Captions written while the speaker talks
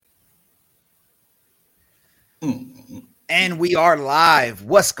And we are live.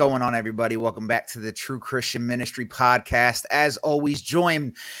 What's going on, everybody? Welcome back to the True Christian Ministry podcast. As always,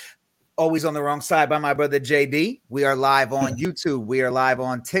 joined always on the wrong side by my brother JD. We are live on YouTube. We are live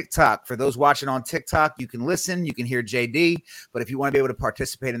on TikTok. For those watching on TikTok, you can listen, you can hear JD. But if you want to be able to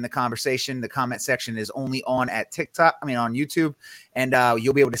participate in the conversation, the comment section is only on at TikTok. On YouTube, and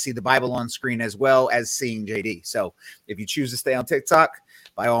you'll be able to see the Bible on screen as well as seeing JD. So if you choose to stay on TikTok,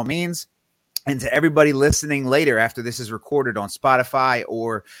 by all means. And to everybody listening later after this is recorded on Spotify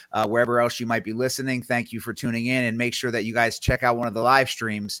or wherever else you might be listening, thank you for tuning in, and make sure that you guys check out one of the live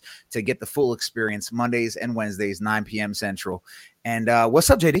streams to get the full experience Mondays and Wednesdays, 9 p.m. Central. And what's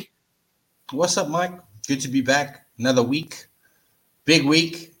up, JD? What's up, Mike? Good to be back. Another week. Big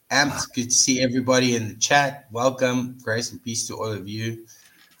week. Amped. Good to see everybody in the chat. Welcome. Grace and peace to all of you.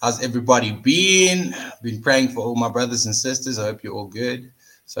 How's everybody been? Been praying for all my brothers and sisters. I hope you're all good.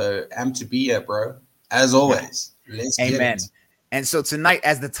 So I'm to be here, bro. As always, let's Amen. Get it. And so tonight,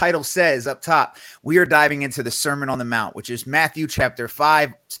 as the title says up top, we are diving into the Sermon on the Mount, which is Matthew chapter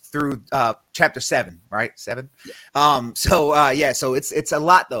 5 through chapter 7, right? 7. Yeah. So it's a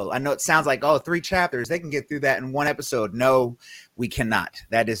lot, though. I know it sounds like, 3 chapters. They can get through that in one episode. No, we cannot.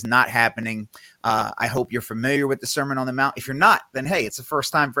 That is not happening. I hope you're familiar with the Sermon on the Mount. If you're not, then hey, it's the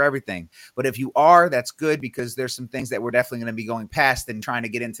first time for everything. But if you are, that's good, because there's some things that we're definitely going to be going past and trying to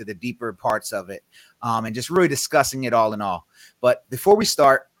get into the deeper parts of it, and just really discussing it all in all. But before we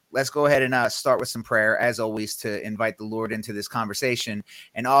start, let's go ahead and start with some prayer, as always, to invite the Lord into this conversation.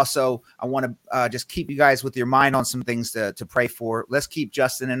 And also, I want to just keep you guys with your mind on some things to pray for. Let's keep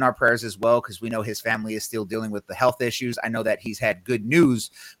Justin in our prayers as well, because we know his family is still dealing with the health issues. I know that he's had good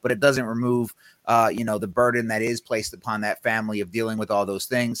news, but it doesn't remove the burden that is placed upon that family of dealing with all those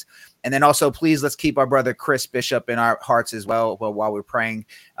things. And then also, please, let's keep our brother Chris Bishop in our hearts as well while we're praying.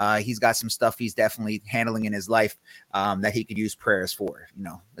 He's got some stuff he's definitely handling in his life that he could use prayers for,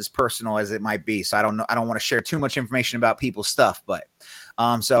 as personal as it might be. So I don't want to share too much information about people's stuff, but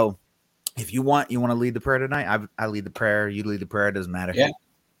so if you want to lead the prayer tonight, I lead the prayer, you lead the prayer, it doesn't matter. Yeah,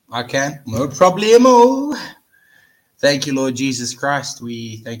 I can. No problemo. Thank you, Lord Jesus Christ.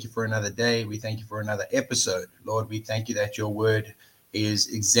 We thank you for another day. We thank you for another episode. Lord, we thank you that your word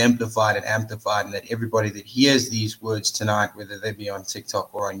is exemplified and amplified, and that everybody that hears these words tonight, whether they be on TikTok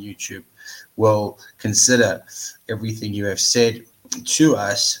or on YouTube, will consider everything you have said to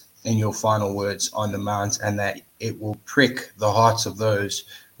us in your final words on the mount, and that it will prick the hearts of those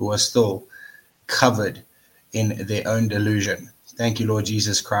who are still covered in their own delusion. Thank you, Lord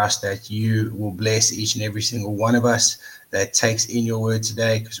Jesus Christ, that you will bless each and every single one of us that takes in your word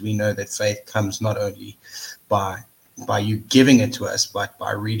today, because we know that faith comes not only by you giving it to us, but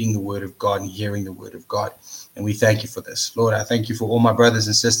by reading the word of God and hearing the word of God. And we thank you for this. Lord, I thank you for all my brothers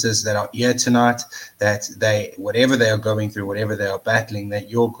and sisters that are here tonight, that whatever they are going through, whatever they are battling, that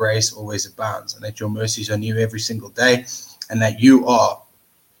your grace always abounds, and that your mercies are new every single day, and that you are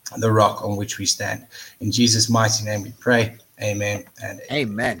the rock on which we stand. In Jesus' mighty name we pray. Amen and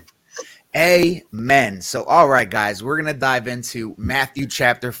amen. Amen. So, all right, guys, we're going to dive into Matthew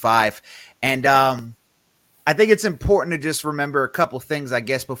chapter 5. And I think it's important to just remember a couple things, I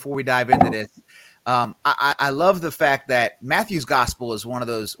guess, before we dive into this. I love the fact that Matthew's gospel is one of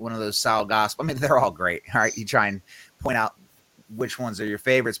those solid gospels. They're all great. All right. You try and point out which ones are your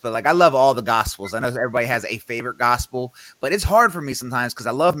favorites, but I love all the gospels. I know everybody has a favorite gospel, but it's hard for me sometimes because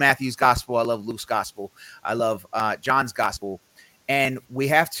I love Matthew's gospel. I love Luke's gospel. I love John's gospel. And we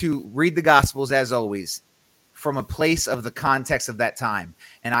have to read the gospels, as always, from a place of the context of that time.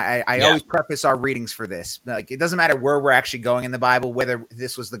 And I always preface our readings for this. It doesn't matter where we're actually going in the Bible, whether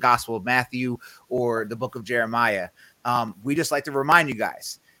this was the gospel of Matthew or the book of Jeremiah. We just like to remind you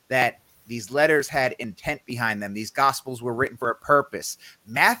guys that these letters had intent behind them. These gospels were written for a purpose.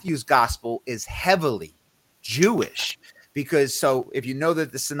 Matthew's gospel is heavily Jewish, because if you know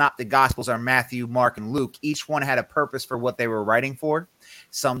that the synoptic gospels are Matthew, Mark, and Luke, each one had a purpose for what they were writing for.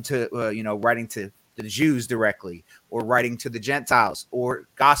 Some to, writing to the Jews directly, or writing to the Gentiles, or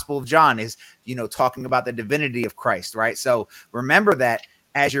Gospel of John is, talking about the divinity of Christ, right? So remember that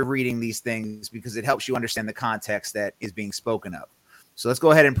as you're reading these things, because it helps you understand the context that is being spoken of. So let's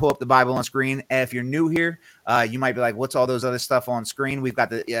go ahead and pull up the Bible on screen. If you're new here, you might be like, what's all those other stuff on screen? We've got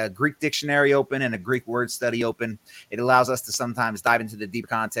the Greek dictionary open and a Greek word study open. It allows us to sometimes dive into the deep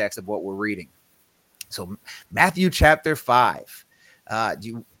context of what we're reading. So Matthew chapter 5.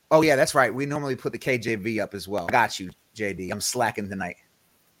 Oh, yeah, that's right. We normally put the KJV up as well. Got you, JD. I'm slacking tonight.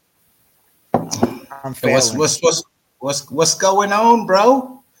 I'm failing. What's going on,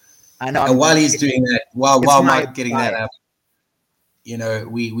 bro? I know. And while he's doing that, while Mike getting that up,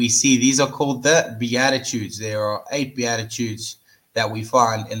 we see these are called the Beatitudes. There are 8 Beatitudes that we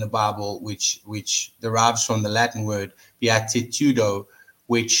find in the Bible, which derives from the Latin word beatitudo,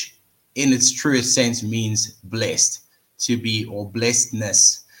 which in its truest sense means blessed, to be, or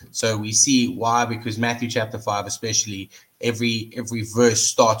blessedness. So we see why, because Matthew chapter 5 especially, every verse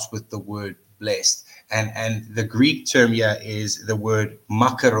starts with the word blessed. And the Greek term here is the word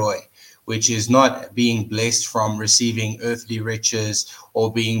makaroi, which is not being blessed from receiving earthly riches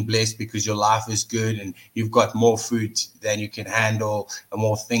or being blessed because your life is good and you've got more food than you can handle and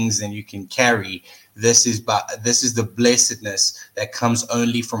more things than you can carry. This is the blessedness that comes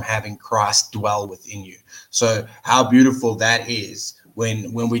only from having Christ dwell within you. So how beautiful that is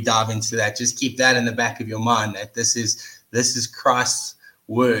when we dive into that. Just keep that in the back of your mind, that this is Christ's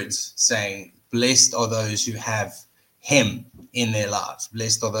words saying, blessed are those who have him in their lives.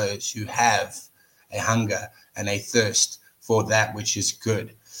 Blessed are those who have a hunger and a thirst for that which is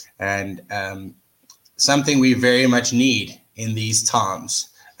good. And something we very much need in these times.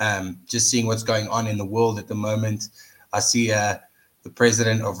 Just seeing what's going on in the world at the moment. I see the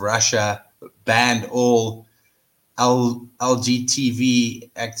president of Russia banned all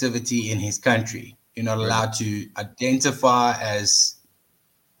LGTV activity in his country. You're not allowed to identify as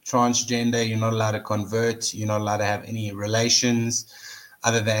transgender. You're not allowed to convert. You're not allowed to have any relations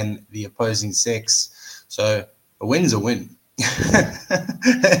other than the opposing sex. So a win's a win.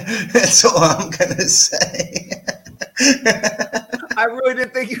 That's all I'm going to say. I really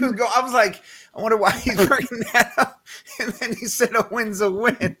didn't think he was going. I was like, I wonder why he's bringing that up. And then he said a win's a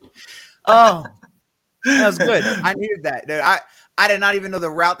win. Oh, that was good. I needed that. Dude, I did not even know the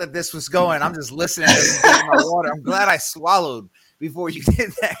route that this was going. I'm just listening to this and taking my water. I'm glad I swallowed before you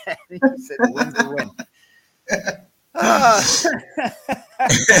did that. You said a win's a win.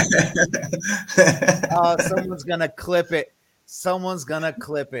 Someone's going to clip it. Someone's going to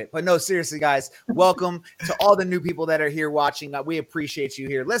clip it. But no, seriously, guys, welcome to all the new people that are here watching. We appreciate you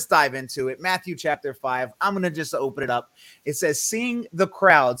here. Let's dive into it. Matthew chapter 5. I'm going to just open it up. It says, seeing the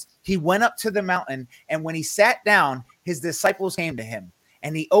crowds, he went up to the mountain, and when he sat down, his disciples came to him,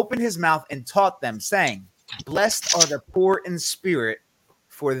 and he opened his mouth and taught them, saying, blessed are the poor in spirit,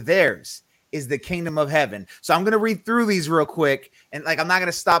 for theirs is the kingdom of heaven. So I'm going to read through these real quick, and I'm not going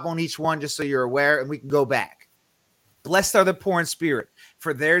to stop on each one just so you're aware, and we can go back. Blessed are the poor in spirit,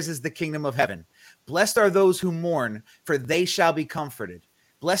 for theirs is the kingdom of heaven. Blessed are those who mourn, for they shall be comforted.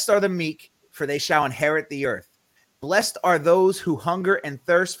 Blessed are the meek, for they shall inherit the earth. Blessed are those who hunger and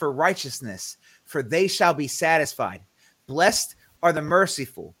thirst for righteousness, for they shall be satisfied. Blessed are the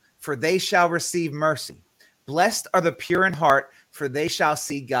merciful, for they shall receive mercy. Blessed are the pure in heart, for they shall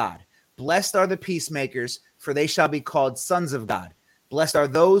see God. Blessed are the peacemakers, for they shall be called sons of God. Blessed are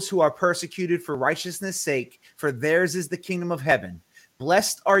those who are persecuted for righteousness' sake, for theirs is the kingdom of heaven.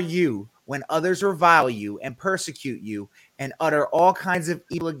 Blessed are you when others revile you and persecute you and utter all kinds of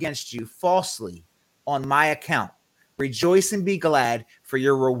evil against you falsely on my account. Rejoice and be glad, for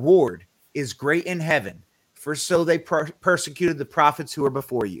your reward is great in heaven. For so they persecuted the prophets who were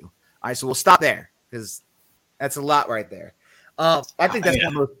before you. All right, so we'll stop there because that's a lot right there. I think that's one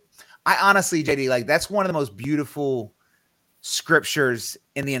of the most, I honestly, JD, that's one of the most beautiful scriptures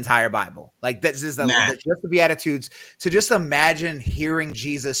in the entire Bible. That's just the Beatitudes, to just imagine hearing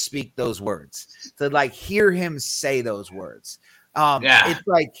Jesus speak those words, to hear him say those words.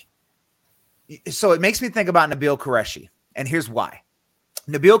 It's so it makes me think about Nabil Qureshi, and here's why.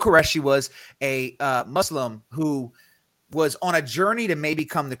 Nabil Qureshi was a Muslim who was on a journey to maybe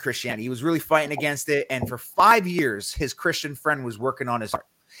come to Christianity. He was really fighting against it, and for 5 years his Christian friend was working on his heart.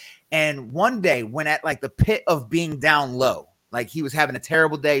 And one day, when at the pit of being down low, he was having a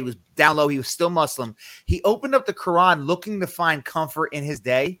terrible day, he was down low, he was still Muslim, he opened up the Quran looking to find comfort in his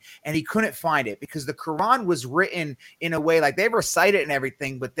day, and he couldn't find it because the Quran was written in a way they recite it and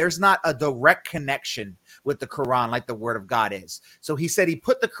everything, but there's not a direct connection with the Quran like the word of God is. So he said he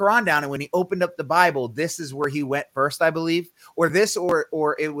put the Quran down, and when he opened up the Bible, this is where he went first, I believe, or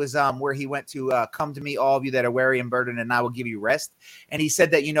it was where he went to come to me, all of you that are weary and burdened, and I will give you rest. And he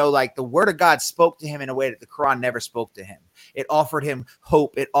said that, the word of God spoke to him in a way that the Quran never spoke to him. It offered him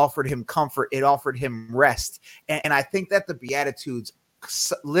hope. It offered him comfort. It offered him rest. And I think that the Beatitudes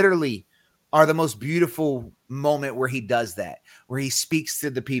literally are the most beautiful moment where he does that, where he speaks to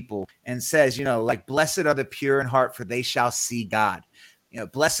the people and says, blessed are the pure in heart, for they shall see God.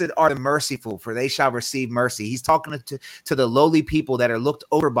 Blessed are the merciful, for they shall receive mercy. He's talking to the lowly people that are looked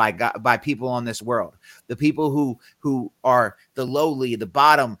over by God, by people on this world, the people who are the lowly, the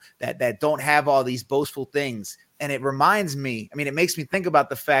bottom, that don't have all these boastful things. And it reminds me, it makes me think about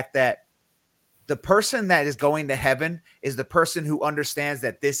the fact that The person that is going to heaven is the person who understands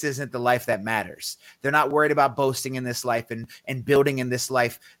that this isn't the life that matters. They're not worried about boasting in this life and building in this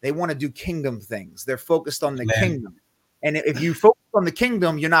life. They want to do kingdom things. They're focused on the kingdom. And if you focus on the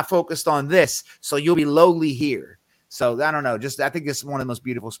kingdom, you're not focused on this. So you'll be lowly here. So I don't know. I think it's one of the most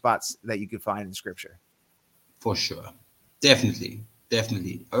beautiful spots that you could find in scripture. For sure. Definitely.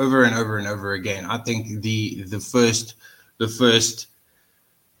 Over and over and over again. I think the first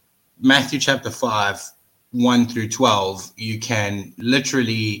Matthew chapter 5, 1 through 12, you can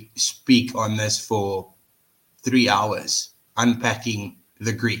literally speak on this for 3 hours, unpacking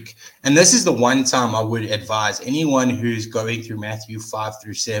the Greek. And this is the one time I would advise anyone who's going through Matthew 5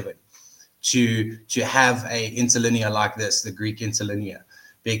 through 7 to have a interlinear like this, the Greek interlinear,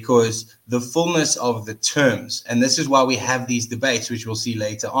 because the fullness of the terms, and this is why we have these debates, which we'll see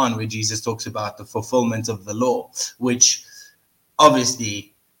later on, where Jesus talks about the fulfillment of the law, which obviously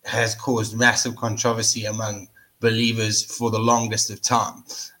has caused massive controversy among believers for the longest of time,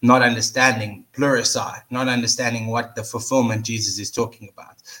 not understanding pluricide, not understanding what the fulfillment Jesus is talking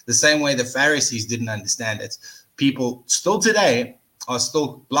about. The same way the Pharisees didn't understand it. People still today are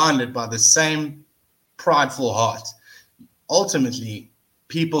still blinded by the same prideful heart. Ultimately,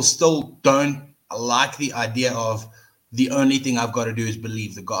 people still don't like the idea of the only thing I've got to do is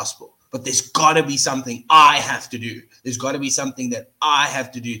believe the gospel. But there's got to be something I have to do. There's got to be something that I have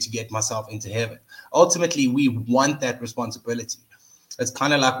to do to get myself into heaven. Ultimately, we want that responsibility. It's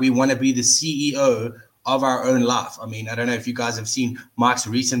kind of like we want to be the CEO of our own life. I mean, I don't know if you guys have seen Mark's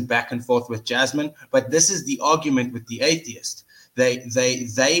recent back and forth with Jasmine, but this is the argument with the atheist.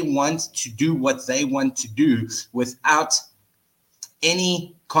 They want to do what they want to do without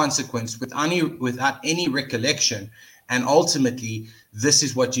any consequence, without any recollection. And ultimately, this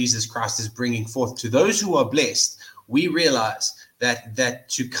is what Jesus Christ is bringing forth. To those who are blessed, we realize that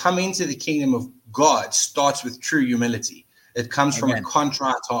to come into the kingdom of God starts with true humility. It comes from a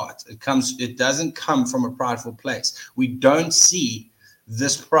contrite heart. It doesn't come from a prideful place. We don't see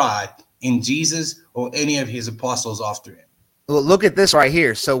this pride in Jesus or any of his apostles after him. Well, look at this right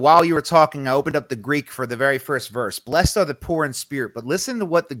here. So while you were talking, I opened up the Greek for the very first verse. Blessed are the poor in spirit. But listen to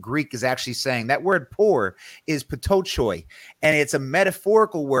what the Greek is actually saying. That word poor is patochoi, and it's a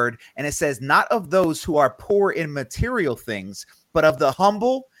metaphorical word. And it says, not of those who are poor in material things, but of the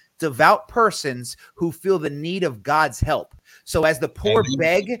humble, devout persons who feel the need of God's help. So as the poor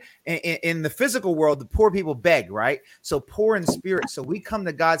beg in the physical world, the poor people beg, right? So poor in spirit. So we come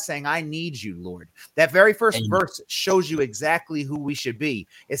to God saying, I need you, Lord. That very first verse shows you exactly who we should be.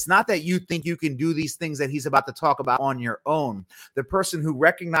 It's not that you think you can do these things that he's about to talk about on your own. The person who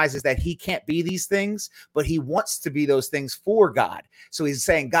recognizes that he can't be these things, but he wants to be those things for God. So he's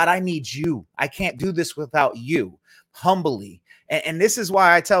saying, God, I need you. I can't do this without you. Humbly. And this is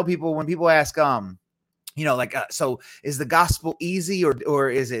why I tell people when people ask, so is the gospel easy or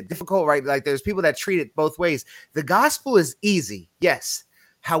is it difficult, right? Like there's people that treat it both ways. The gospel is easy. Yes.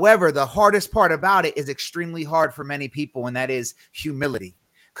 However, the hardest part about it is extremely hard for many people. And that is humility,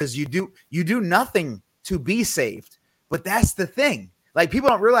 because you do nothing to be saved. But that's the thing. Like people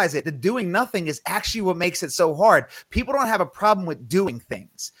don't realize it. The doing nothing is actually what makes it so hard. People don't have a problem with doing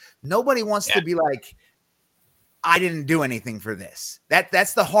things. Nobody wants to be like, I didn't do anything for this.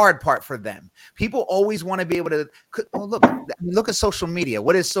 That's the hard part for them. People always want to be able to look at social media.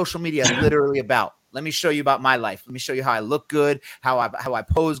 What is social media literally about? Let me show you about my life. Let me show you how I look good, how I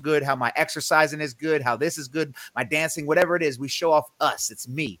pose good, how my exercising is good, how this is good, my dancing, whatever it is. We show off us. It's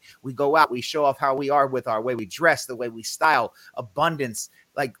me. We go out, we show off how we are with our way we dress, the way we style, abundance.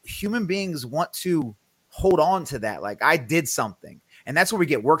 Like human beings want to hold on to that. Like I did something. And that's where we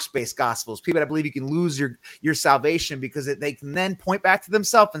get works-based gospels. People that believe you can lose your salvation because they can then point back to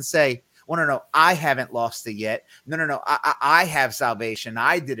themselves and say, well, no, I haven't lost it yet. No, I have salvation.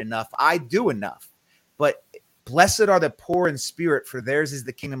 I did enough. I do enough. But blessed are the poor in spirit, for theirs is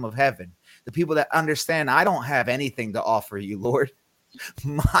the kingdom of heaven. The people that understand, I don't have anything to offer you, Lord.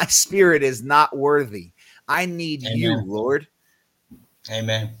 My spirit is not worthy. I need you, Lord.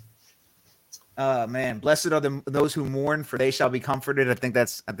 Amen. Man, blessed are those who mourn, for they shall be comforted. I think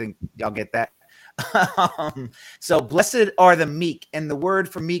y'all get that. So blessed are the meek, and the word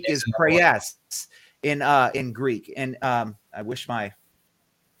for meek is prayas in Greek. And I wish my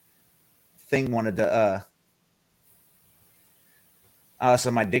thing wanted to so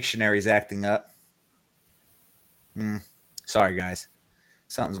my dictionary is acting up. Sorry guys.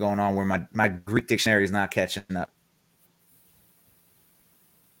 Something's going on where my Greek dictionary is not catching up.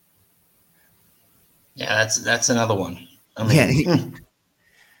 Yeah, that's another one. I mean,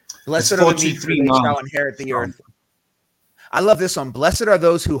 blessed are the meek, for they shall inherit the earth. I love this one. Blessed are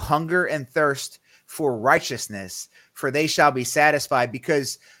those who hunger and thirst for righteousness, for they shall be satisfied.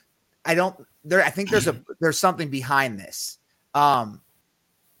 Because I think there's something behind this.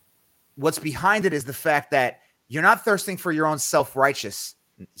 What's behind it is the fact that you're not thirsting for your own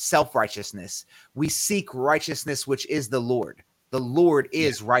self-righteousness. We seek righteousness, which is the Lord. The Lord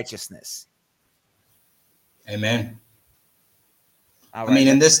is righteousness. Amen. All I right. mean,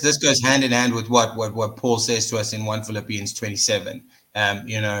 and this goes hand in hand with what Paul says to us in 1 Philippians 27.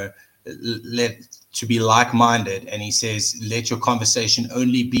 To be like-minded, and he says, let your conversation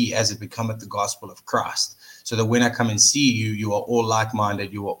only be as it becometh the gospel of Christ, so that when I come and see you, you are all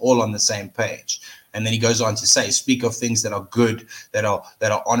like-minded, you are all on the same page. And then he goes on to say, speak of things that are good, that are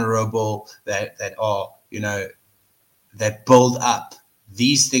honorable, that are, that build up.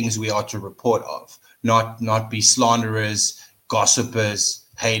 These things we are to report of, not be slanderers, gossipers,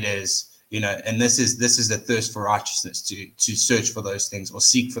 haters. And this is the thirst for righteousness, to search for those things, or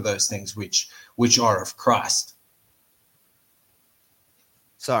seek for those things which are of Christ.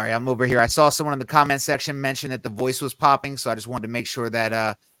 Sorry, I'm over here. I saw someone in the comment section mention that the voice was popping, so I just wanted to make sure that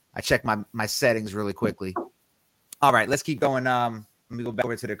I check my settings really quickly. All right, let's keep going. Let me go back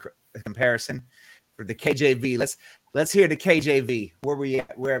over to the comparison for the KJV. Let's hear the KJV. Where we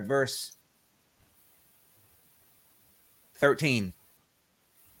at? We're at verse 13.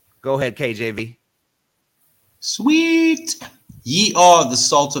 Go ahead, KJV. Sweet. Ye are the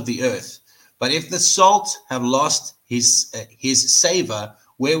salt of the earth. But if the salt have lost his savor,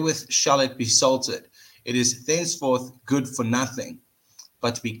 wherewith shall it be salted? It is thenceforth good for nothing,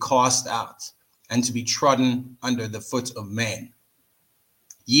 but to be cast out, and to be trodden under the foot of men.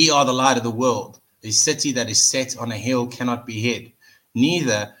 Ye are the light of the world. A city that is set on a hill cannot be hid.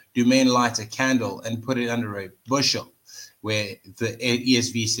 Neither do men light a candle and put it under a bushel, where the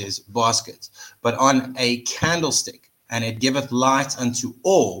ESV says basket, but on a candlestick, and it giveth light unto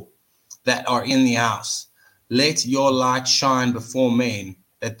all that are in the house. Let your light shine before men,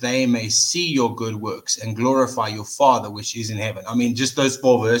 that they may see your good works and glorify your Father which is in heaven. I mean, just those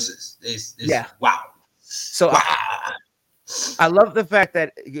 4 verses. Wow. So wow. I love the fact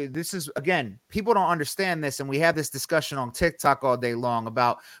that this is, again, people don't understand this, and we have this discussion on TikTok all day long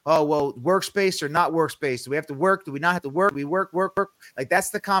about, oh, well, workspace or not workspace. Do we have to work? Do we not have to work? Do we work? Like, that's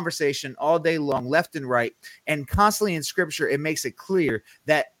the conversation all day long, left and right. And constantly in Scripture, it makes it clear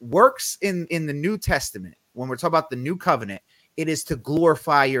that works in the New Testament, when we're talking about the new covenant, it is to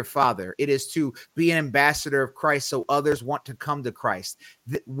glorify your Father. It is to be an ambassador of Christ so others want to come to Christ.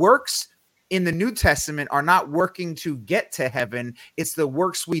 The works in the New Testament are not working to get to heaven. It's the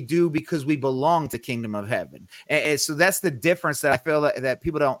works we do because we belong to kingdom of heaven. And so that's the difference that I feel that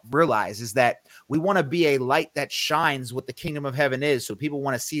people don't realize, is that we want to be a light that shines what the kingdom of heaven is. So people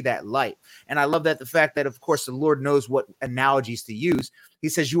want to see that light. And I love that the fact that, of course, the Lord knows what analogies to use. He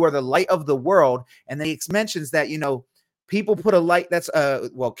says, you are the light of the world. And then he mentions that, people put a light that's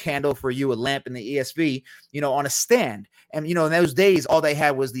candle for you, a lamp in the ESV, on a stand. And, in those days, all they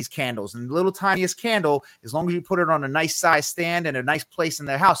had was these candles, and the little tiniest candle, as long as you put it on a nice size stand and a nice place in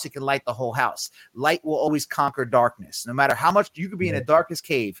their house, it can light the whole house. Light will always conquer darkness, no matter how much you could be in the darkest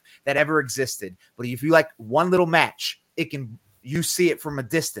cave that ever existed. But if you like one little match, you see it from a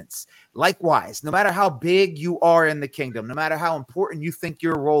distance. Likewise, no matter how big you are in the kingdom, no matter how important you think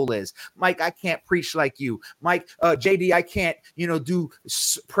your role is, Mike, I can't preach like you. Mike, JD, I can't, do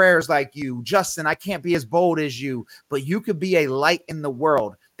prayers like you. Justin, I can't be as bold as you, but you could be a light in the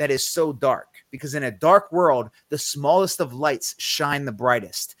world that is so dark, because in a dark world, the smallest of lights shine the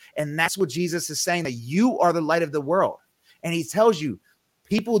brightest. And that's what Jesus is saying, that you are the light of the world. And he tells you,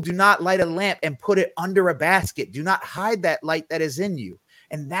 people do not light a lamp and put it under a basket. Do not hide that light that is in you.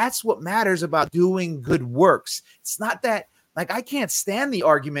 And that's what matters about doing good works. It's not that, like, I can't stand the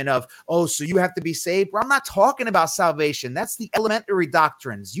argument of, oh, so you have to be saved. Well, I'm not talking about salvation. That's the elementary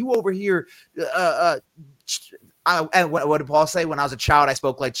doctrines. You over here, what did Paul say? When I was a child, I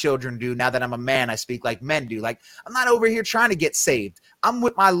spoke like children do. Now that I'm a man, I speak like men do. Like, I'm not over here trying to get saved. I'm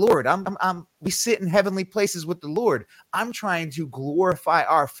with my Lord. We sit in heavenly places with the Lord. I'm trying to glorify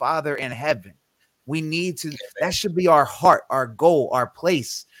our Father in heaven. We need to, that should be our heart, our goal, our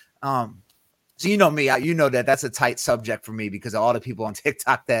place. So you know me, that's a tight subject for me, because of all the people on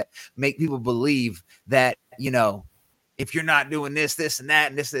TikTok that make people believe that, if you're not doing this, and that,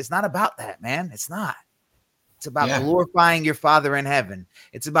 and this, it's not about that, man. It's not. It's about glorifying your Father in heaven.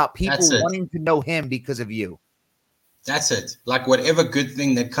 It's about people wanting to know him because of you. That's it. Like, whatever good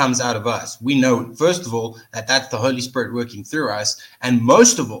thing that comes out of us, we know, first of all, that that's the Holy Spirit working through us. And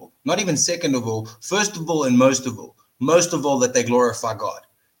most of all, not even second of all, first of all and most of all, that they glorify God.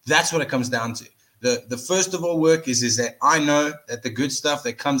 That's what it comes down to. The first of all work is that I know that the good stuff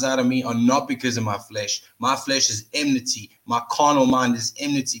that comes out of me are not because of my flesh. My flesh is enmity. My carnal mind is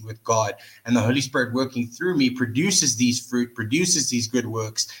enmity with God. And the Holy Spirit working through me produces these fruit, produces these good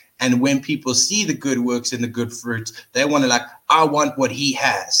works. And when people see the good works and the good fruits, they want to like, I want what he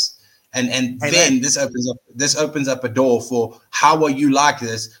has. And then this opens up a door for how are you like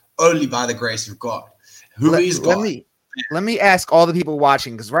this? Only by the grace of God. Who is God? Let me ask all the people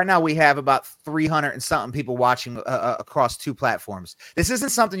watching, because right now we have about 300 and something people watching across 2 platforms. This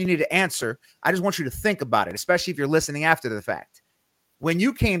isn't something you need to answer. I just want you to think about it, especially if you're listening after the fact. When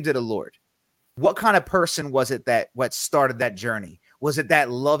you came to the Lord, what kind of person was it what started that journey? Was it that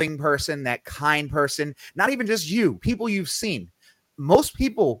loving person, that kind person? Not even just you, people you've seen. Most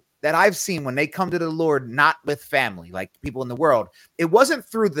people that I've seen when they come to the Lord, not with family, like people in the world, it wasn't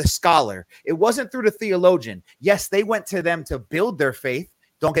through the scholar. It wasn't through the theologian. Yes, they went to them to build their faith.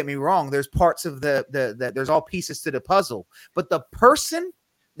 Don't get me wrong. There's parts of there's all pieces to the puzzle. But the person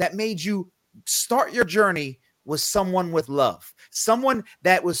that made you start your journey was someone with love, someone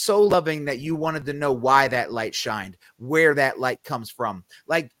that was so loving that you wanted to know why that light shined, where that light comes from.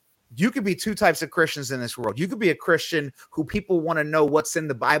 Like, you could be 2 types of Christians in this world. You could be a Christian who people want to know what's in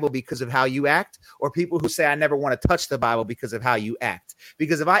the Bible because of how you act, or people who say, I never want to touch the Bible because of how you act.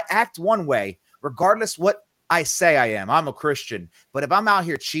 Because if I act one way, regardless what I say I am, I'm a Christian. But if I'm out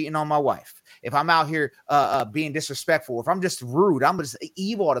here cheating on my wife, if I'm out here being disrespectful, if I'm just rude, I'm just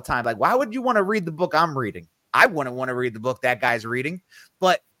evil all the time. Like, why would you want to read the book I'm reading? I wouldn't want to read the book that guy's reading.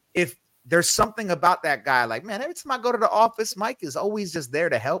 But if there's something about that guy, like, man, every time I go to the office, Mike is always just there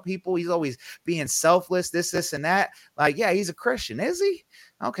to help people. He's always being selfless, this, and that. Like, yeah, he's a Christian, is he?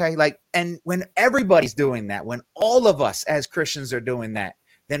 Okay. Like, and when everybody's doing that, when all of us as Christians are doing that,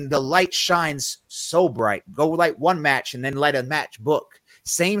 then the light shines so bright. Go light one match and then light a match book.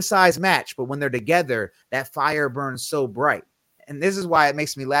 Same size match, but when they're together, that fire burns so bright. And this is why it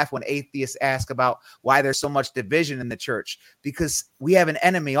makes me laugh when atheists ask about why there's so much division in the church, because we have an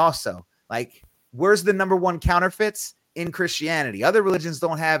enemy also. Like, where's the number one counterfeits? In Christianity. Other religions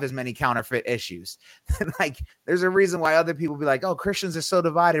don't have as many counterfeit issues. Like, there's a reason why other people be like, oh, Christians are so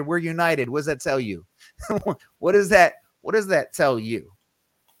divided. We're united. What does that tell you? What does that tell you?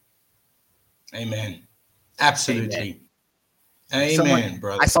 Amen. Absolutely. Amen,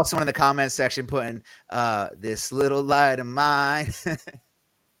 brother. I saw someone in the comment section putting this little light of mine.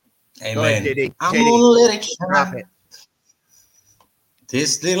 Amen. Go ahead, JD. I'm gonna let it shine.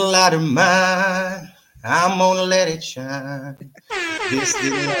 This little light of mine, I'm gonna let it shine. This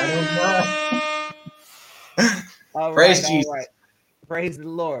little light of mine. All Praise right, Jesus. all right. Praise the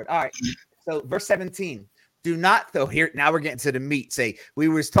Lord. All right. So verse 17. Do not, though, here, now we're getting to the meat. Say, we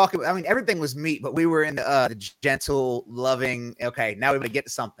was talking, I mean, everything was meat, but we were in the gentle, loving. Okay, now we're going to get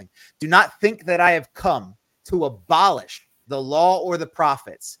to something. Do not think that I have come to abolish the law or the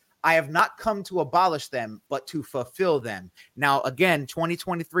prophets. I have not come to abolish them, but to fulfill them. Now, again,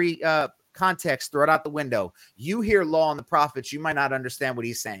 2023 context, throw it out the window. You hear law and the prophets, you might not understand what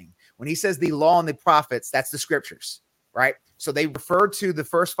he's saying. When he says the law and the prophets, that's the scriptures, right? So they refer to the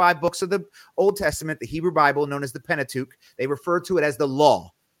first 5 books of the Old Testament, the Hebrew Bible, known as the Pentateuch. They refer to it as the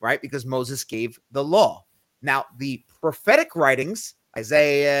law, right? Because Moses gave the law. Now, the prophetic writings,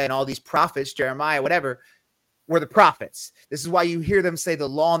 Isaiah and all these prophets, Jeremiah, whatever, were the prophets. This is why you hear them say the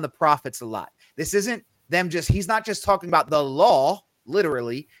law and the prophets a lot. This isn't them he's not just talking about the law,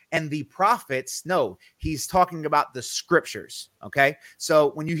 literally, and the prophets. No, he's talking about the scriptures, okay? So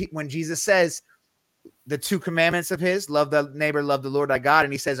when Jesus says, the 2 commandments of his, love the neighbor, love the Lord thy God.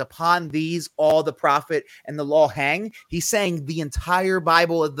 And he says, upon these, all the prophet and the law hang. He's saying the entire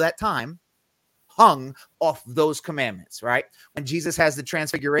Bible of that time hung off those commandments, right? When Jesus has the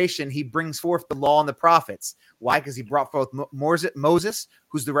transfiguration, he brings forth the law and the prophets. Why? Because he brought forth Moses,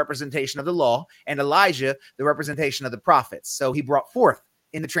 who's the representation of the law, and Elijah, the representation of the prophets. So he brought forth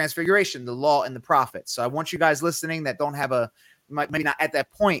in the transfiguration, the law and the prophets. So I want you guys listening that don't have maybe not at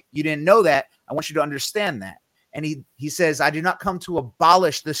that point, you didn't know that. I want you to understand that. And he says, I do not come to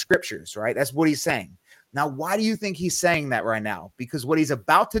abolish the scriptures, right? That's what he's saying. Now, why do you think he's saying that right now? Because what he's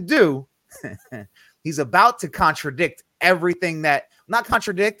about to do, he's about to contradict everything not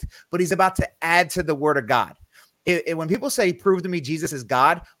contradict, but he's about to add to the word of God. When people say, prove to me Jesus is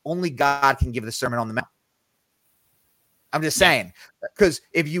God, only God can give the Sermon on the Mount. I'm just saying, because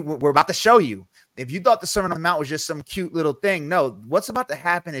we're about to show you, if you thought the Sermon on the Mount was just some cute little thing, no, what's about to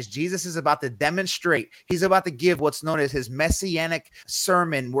happen is Jesus is about to demonstrate. He's about to give what's known as his messianic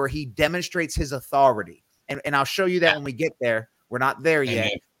sermon, where he demonstrates his authority. And I'll show you that when we get there. We're not there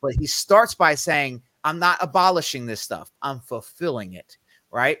yet, but he starts by saying, I'm not abolishing this stuff. I'm fulfilling it,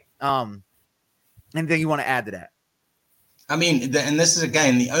 right? Anything you want to add to that? I mean, and this is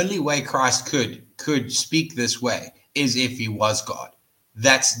again the only way Christ could speak this way is if he was God.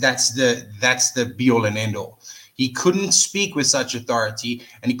 That's the be all and end all. He couldn't speak with such authority,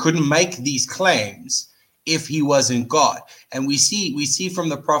 and he couldn't make these claims if he wasn't God. And we see from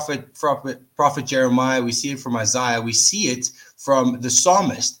the prophet Jeremiah, we see it from Isaiah, we see it from the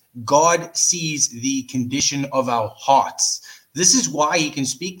psalmist. God sees the condition of our hearts. This is why he can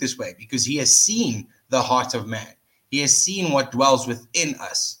speak this way, because he has seen the heart of man. He has seen what dwells within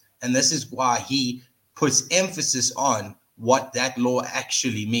us. And this is why he puts emphasis on what that law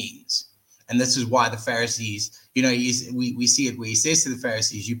actually means. And this is why the Pharisees, we see it where he says to the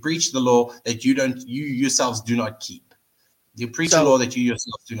Pharisees, you preach the law that you yourselves do not keep. You preach a law that you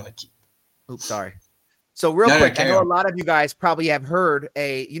yourselves do not keep. Oops, sorry. So real quick, I know a lot of you guys probably have heard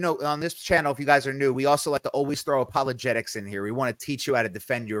on this channel, if you guys are new, we also like to always throw apologetics in here. We want to teach you how to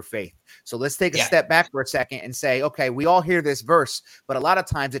defend your faith. So let's take a step back for a second and say, okay, we all hear this verse, but a lot of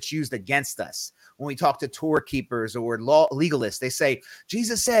times it's used against us. When we talk to Torah keepers or legalists, they say,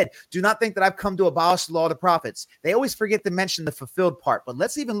 Jesus said, do not think that I've come to abolish the law of the prophets. They always forget to mention the fulfilled part, but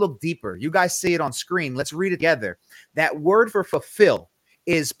let's even look deeper. You guys see it on screen. Let's read it together. That word for fulfill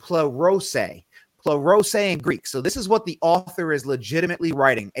is plerose. Plerose in Greek. So this is what the author is legitimately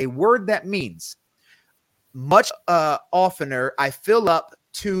writing. A word that means much oftener, I fill up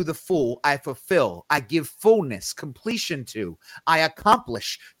to the full, I fulfill, I give fullness, completion to, I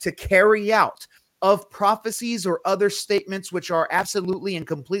accomplish, to carry out, of prophecies or other statements which are absolutely and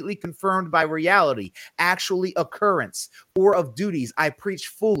completely confirmed by reality, actually occurrence, or of duties I preach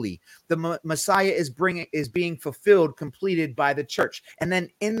fully. The Messiah is being fulfilled, completed by the church. And then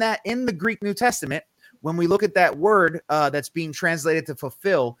in the Greek New Testament, when we look at that word that's being translated to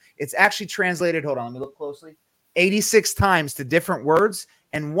fulfill, it's actually translated, hold on, let me look closely, 86 times to different words.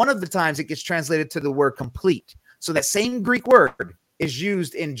 And one of the times it gets translated to the word complete. So that same Greek word is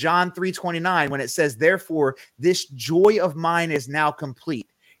used in John 3:29 when it says, therefore, this joy of mine is now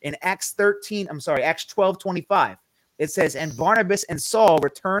complete. In Acts 12:25, it says, and Barnabas and Saul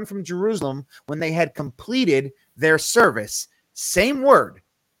returned from Jerusalem when they had completed their service. Same word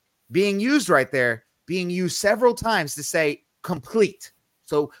being used right there, being used several times to say complete.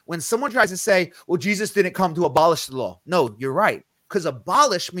 So when someone tries to say, well, Jesus didn't come to abolish the law. No, you're right. Because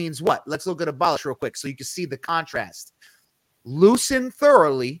abolish means what? Let's look at abolish real quick so you can see the contrast. Loosen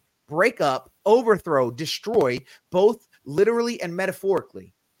thoroughly, break up, overthrow, destroy, both literally and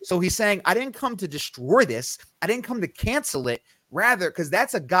metaphorically. So he's saying, I didn't come to destroy this. I didn't come to cancel it. Rather, because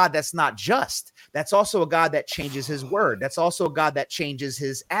that's a God that's not just. That's also a God that changes his word. That's also a God that changes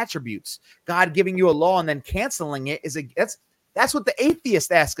his attributes. God giving you a law and then canceling it that's what the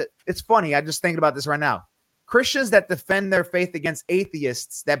atheist ask. It's funny. I'm just thinking about this right now. Christians that defend their faith against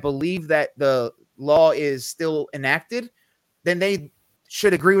atheists that believe that the law is still enacted, then they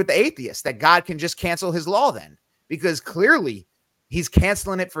should agree with the atheist that God can just cancel his law then, because clearly he's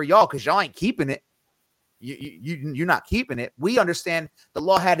canceling it for y'all because y'all ain't keeping it. You're not keeping it. We understand the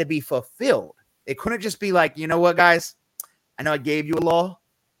law had to be fulfilled. It couldn't just be like, you know what, guys? I know I gave you a law,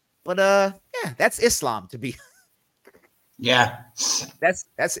 but yeah, that's Islam to be. Yeah, that's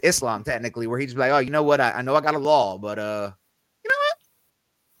Islam technically, where he's like, oh, you know what? I know I got a law, but you know what?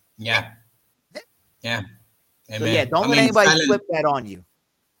 Yeah. So yeah, don't let anybody flip that on you.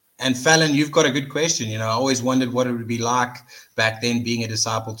 And Fallon, you've got a good question. I always wondered what it would be like back then, being a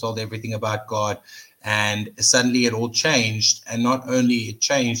disciple, told everything about God, and suddenly it all changed. And not only it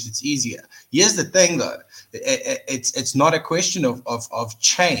changed, it's easier. Here's the thing, though. It's not a question of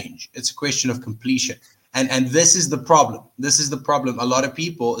change. It's a question of completion. And this is the problem. This is the problem. A lot of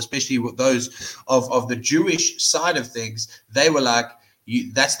people, especially with those of the Jewish side of things, they were like,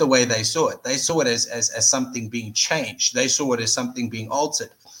 that's the way they saw it. They saw it as something being changed. They saw it as something being altered.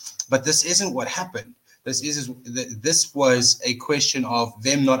 But this isn't what happened. This was a question of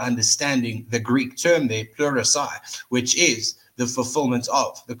them not understanding the Greek term there, plerosai, which is the fulfillment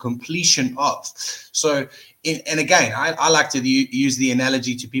of, the completion of. So, and again, I like to use the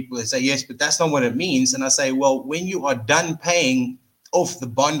analogy to people that say, yes, but that's not what it means. And I say, well, when you are done paying off the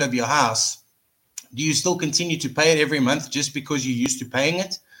bond of your house, do you still continue to pay it every month just because you're used to paying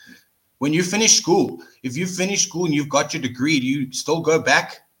it? When you finish school, if you finish school and you've got your degree, do you still go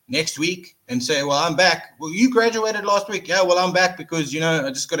back next week and say, well, I'm back? Well, you graduated last week. Yeah, well, I'm back because,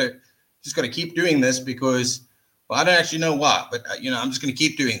 I just gotta keep doing this because, well, I don't actually know why, but I'm just going to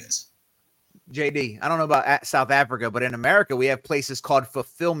keep doing this. JD, I don't know about South Africa, but in America, we have places called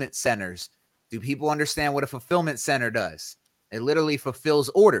fulfillment centers. Do people understand what a fulfillment center does? It literally fulfills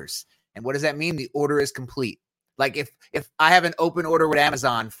orders. And what does that mean? The order is complete. Like if I have an open order with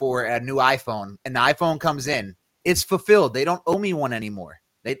Amazon for a new iPhone and the iPhone comes in, it's fulfilled. They don't owe me one anymore.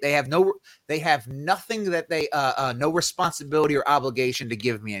 They have nothing that they no responsibility or obligation to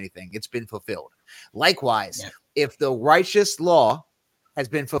give me anything. It's been fulfilled. Likewise, if the righteous law has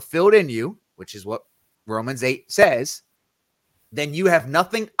been fulfilled in you, which is what Romans 8 says, then you have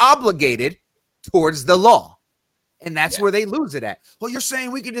nothing obligated towards the law. And that's where they lose it at. Well, you're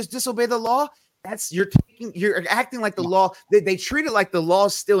saying we can just disobey the law? You're acting like the law. They treat it like the law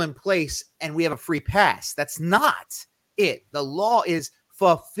is still in place and we have a free pass. That's not it. The law is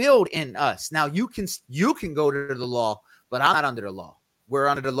fulfilled in us. Now you can go to the law, but I'm not under the law. We're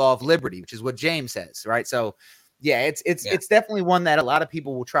under the law of liberty, which is what James says, right? So yeah, it's definitely one that a lot of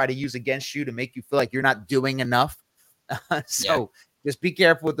people will try to use against you to make you feel like you're not doing enough. Just be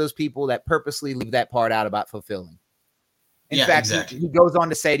careful with those people that purposely leave that part out about fulfilling. In fact, he goes on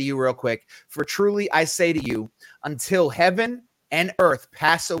to say to you real quick, for truly I say to you, until heaven and earth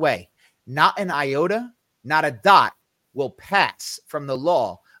pass away, not an iota, not a dot will pass from the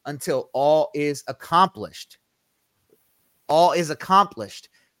law until all is accomplished. All is accomplished.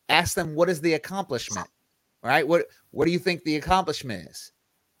 Ask them, what is the accomplishment? Right? What do you think the accomplishment is?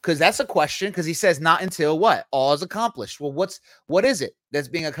 Because that's a question, because he says not until what? All is accomplished. Well, what is it that's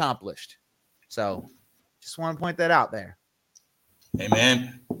being accomplished? So just want to point that out there.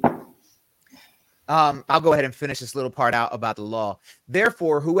 Amen. I'll go ahead and finish this little part out about the law.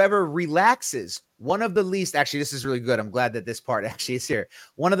 Therefore, whoever relaxes one of the least, actually, this is really good. I'm glad that this part actually is here.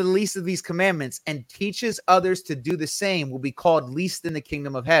 One of the least of these commandments and teaches others to do the same will be called least in the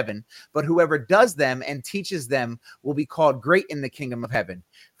kingdom of heaven. But whoever does them and teaches them will be called great in the kingdom of heaven.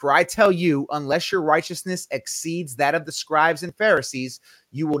 For I tell you, unless your righteousness exceeds that of the scribes and Pharisees,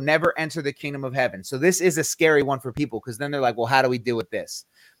 you will never enter the kingdom of heaven. So this is a scary one for people, because then they're like, well, how do we deal with this?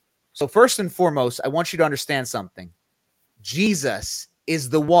 So first and foremost, I want you to understand something. Jesus is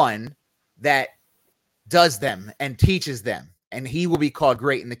the one that does them and teaches them, and he will be called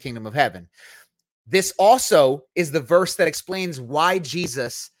great in the kingdom of heaven. This also is the verse that explains why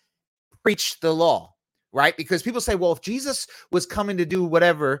Jesus preached the law, right? Because people say, well, if Jesus was coming to do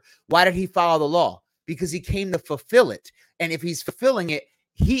whatever, why did he follow the law? Because he came to fulfill it. And if he's fulfilling it,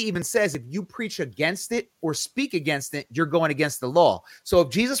 he even says, if you preach against it or speak against it, you're going against the law. So if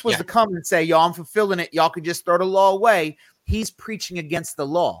Jesus was to come and say, y'all, I'm fulfilling it, y'all could just throw the law away, he's preaching against the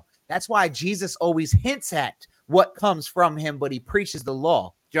law. That's why Jesus always hints at what comes from him, but he preaches the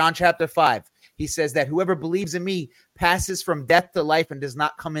law. John chapter 5, he says that whoever believes in me passes from death to life and does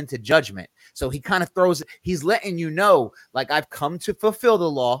not come into judgment. So he kind of he's letting you know, like, I've come to fulfill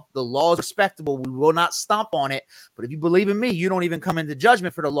the law. The law is respectable. We will not stomp on it. But if you believe in me, you don't even come into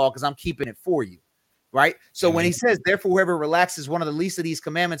judgment for the law, because I'm keeping it for you. Right? So when he says, therefore, whoever relaxes one of the least of these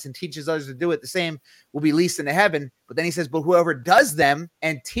commandments and teaches others to do it, the same will be least in the heaven. But then he says, but whoever does them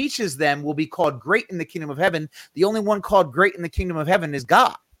and teaches them will be called great in the kingdom of heaven. The only one called great in the kingdom of heaven is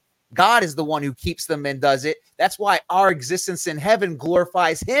God. God is the one who keeps them and does it. That's why our existence in heaven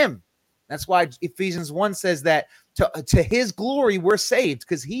glorifies him. That's why Ephesians 1 says that to his glory we're saved,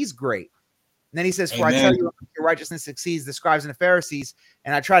 because he's great. And then he says, for I tell you, your righteousness exceeds the scribes and the Pharisees.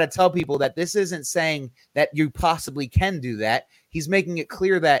 And I try to tell people that this isn't saying that you possibly can do that. He's making it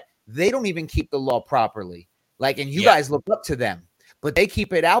clear that they don't even keep the law properly. Like, and you guys look up to them, but they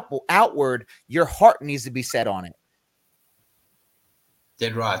keep it outward. Your heart needs to be set on it.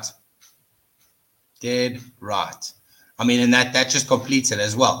 Dead right. Dead right. I mean, and that just completes it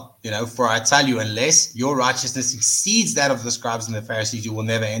as well. You know, for I tell you, unless your righteousness exceeds that of the scribes and the Pharisees, you will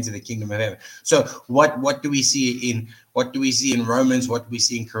never enter the kingdom of heaven. So what do we see in Romans? What do we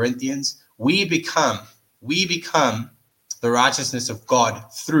see in Corinthians? We become the righteousness of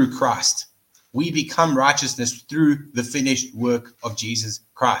God through Christ. We become righteousness through the finished work of Jesus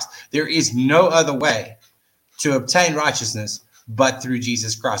Christ. There is no other way to obtain righteousness but through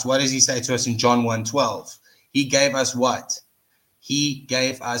Jesus Christ. What does he say to us in John 1:12? He gave us what? He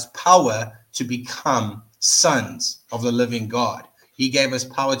gave us power to become sons of the living God. He gave us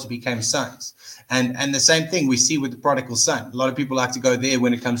power to become sons. And the same thing we see with the prodigal son. A lot of people like to go there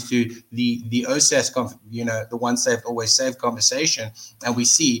when it comes to the OSAS, the once saved, always saved conversation. And we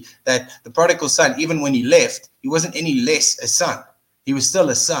see that the prodigal son, even when he left, he wasn't any less a son. He was still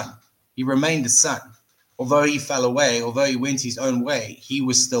a son. He remained a son. Although he fell away, although he went his own way, he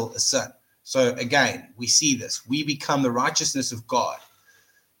was still a son. So again, we see this. We become the righteousness of God.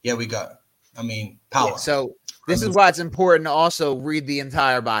 Here we go. I mean, power. So this is why it's important to also read the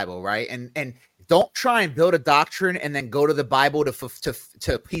entire Bible, right? And don't try and build a doctrine and then go to the Bible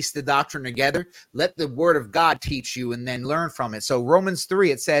to piece the doctrine together. Let the word of God teach you and then learn from it. So Romans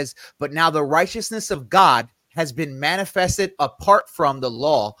 3, it says, but now the righteousness of God has been manifested apart from the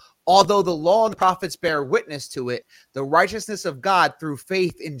law, although the law and the prophets bear witness to it, the righteousness of God through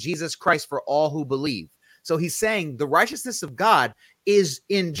faith in Jesus Christ for all who believe. So he's saying the righteousness of God is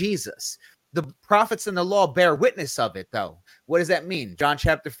in Jesus. The prophets and the law bear witness of it, though. What does that mean? John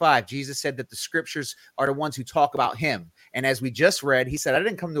chapter 5, Jesus said that the scriptures are the ones who talk about him. And as we just read, he said, I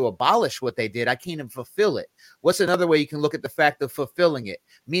didn't come to abolish what they did. I came to fulfill it. What's another way you can look at the fact of fulfilling it?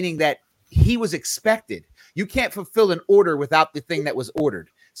 Meaning that he was expected. You can't fulfill an order without the thing that was ordered.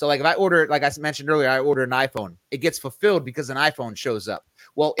 So like if I order, like I mentioned earlier, I order an iPhone, it gets fulfilled because an iPhone shows up.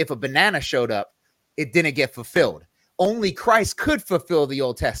 Well, if a banana showed up, it didn't get fulfilled. Only Christ could fulfill the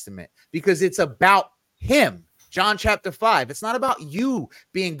Old Testament because it's about him. John chapter 5. It's not about you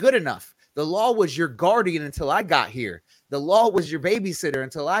being good enough. The law was your guardian until I got here. The law was your babysitter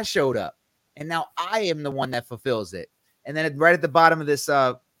until I showed up. And now I am the one that fulfills it. And then right at the bottom of this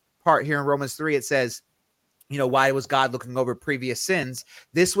part here in Romans 3, it says, why was God looking over previous sins?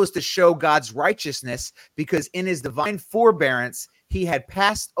 This was to show God's righteousness because in his divine forbearance, he had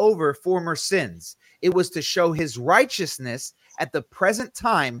passed over former sins. It was to show his righteousness at the present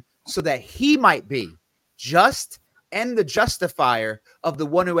time so that he might be just and the justifier of the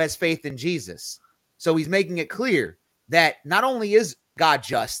one who has faith in Jesus. So he's making it clear that not only is God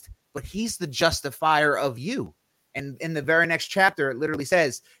just, but he's the justifier of you. And in the very next chapter, it literally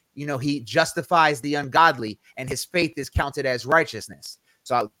says, he justifies the ungodly and his faith is counted as righteousness.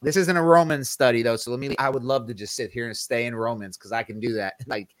 So this isn't a Romans study, though. So I would love to just sit here and stay in Romans because I can do that,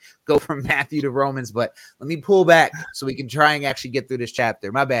 like go from Matthew to Romans. But let me pull back so we can try and actually get through this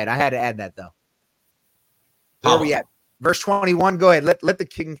chapter. My bad. I had to add that, though. Where are we at? Verse 21. Go ahead. Let the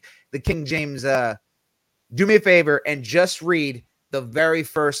King James do me a favor and just read the very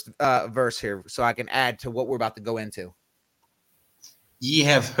first verse here so I can add to what we're about to go into. Ye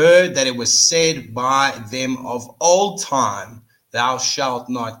have heard that it was said by them of old time, thou shalt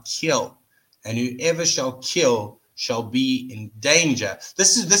not kill, and whoever shall kill shall be in danger.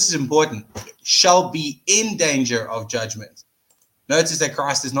 This is important. Shall be in danger of judgment. Notice that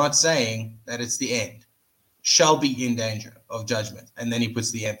Christ is not saying that it's the end. Shall be in danger of judgment. And then he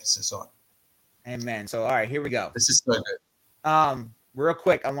puts the emphasis on. Amen. So, all right, here we go. This is so good. Real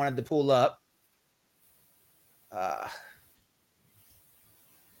quick, I wanted to pull up.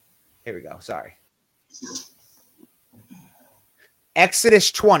 Here we go. Sorry.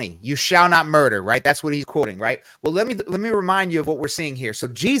 Exodus 20, you shall not murder, right? That's what he's quoting, right? Well, let me remind you of what we're seeing here. So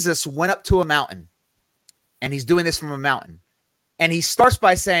Jesus went up to a mountain, and he's doing this from a mountain. And he starts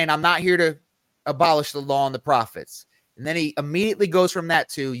by saying, I'm not here to abolish the law and the prophets. And then he immediately goes from that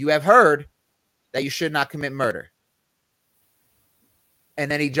to, you have heard that you should not commit murder. And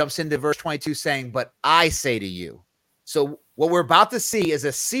then he jumps into verse 22 saying, but I say to you. So what we're about to see is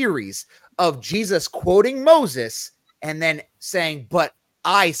a series of Jesus quoting Moses and then saying, but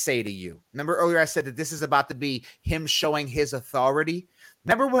I say to you. Remember earlier I said that this is about to be him showing his authority.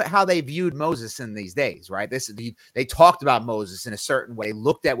 Remember how they viewed Moses in these days, right? They talked about Moses in a certain way,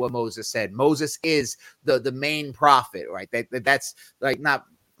 looked at what Moses said. Moses is the main prophet, right? That's like not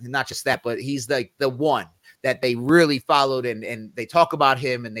just that, but he's like the one that they really followed, and they talk about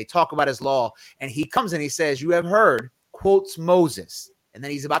him and they talk about his law. And he comes and he says, you have heard, quotes Moses. And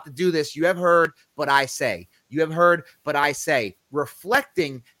then he's about to do this. You have heard, but I say. You have heard, but I say.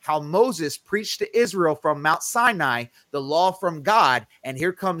 Reflecting how Moses preached to Israel from Mount Sinai, the law from God. And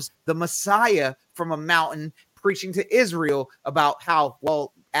here comes the Messiah from a mountain preaching to Israel about how,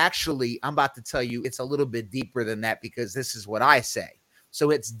 well, actually, I'm about to tell you it's a little bit deeper than that because this is what I say.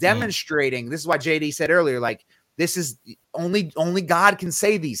 So it's demonstrating. This is why JD said earlier, like, this is only God can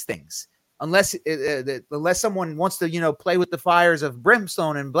say these things. Unless someone wants to, play with the fires of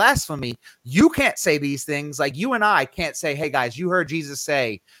brimstone and blasphemy, you can't say these things. Like you and I can't say, hey, guys, you heard Jesus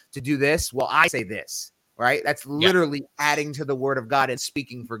say to do this. Well, I say this, right? That's literally adding to the word of God and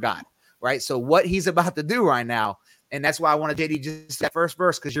speaking for God, right? So what he's about to do right now, and that's why I wanted JD just that first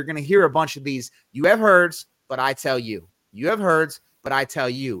verse, because you're going to hear a bunch of these. You have heard, but I tell you. You have heard, but I tell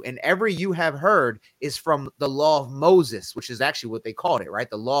you. And every you have heard is from the law of Moses, which is actually what they called it, right?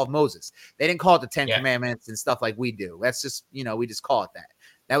 The law of Moses. They didn't call it the 10 Commandments and stuff like we do. That's just, we just call it that.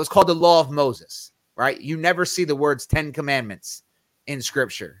 That was called the law of Moses, right? You never see the words 10 Commandments in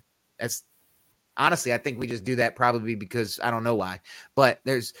scripture. That's honestly, I think we just do that probably because I don't know why, but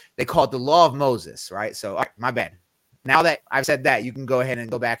they call it the law of Moses, right? So, all right, my bad. Now that I've said that, you can go ahead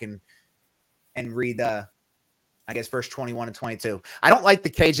and go back and read I guess verse 21 and 22. I don't like the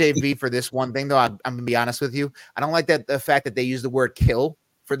KJV for this one thing, though. I'm going to be honest with you. I don't like the fact that they use the word kill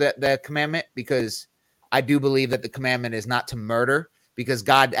for the commandment, because I do believe that the commandment is not to murder, because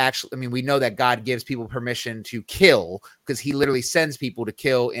God actually, I mean, we know that God gives people permission to kill because he literally sends people to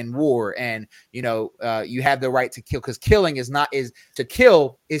kill in war. And, you know, you have the right to kill, because killing is to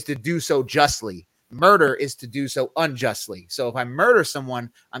kill is to do so justly. Murder is to do so unjustly. So if I murder someone,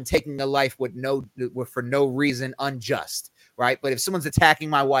 I'm taking a life for no reason unjust, right? But if someone's attacking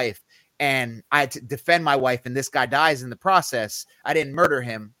my wife and I had to defend my wife and this guy dies in the process, I didn't murder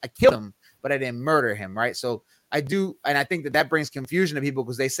him. I killed him, but I didn't murder him, right? So I do, and I think that brings confusion to people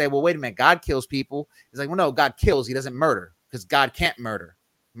because they say, well, wait a minute, God kills people. It's like, well, no, God kills. He doesn't murder because God can't murder.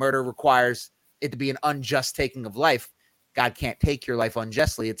 Murder requires it to be an unjust taking of life. God can't take your life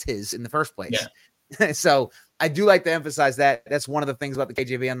unjustly. It's his in the first place. Yeah. So I do like to emphasize that. That's one of the things about the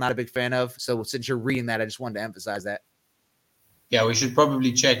KJV I'm not a big fan of. So since you're reading that, I just wanted to emphasize that. Yeah, we should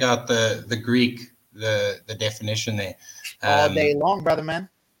probably check out the Greek, the definition there. All day long, brother, man.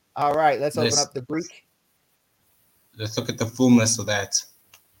 All right, let's open up the Greek. Let's look at the fullness of that.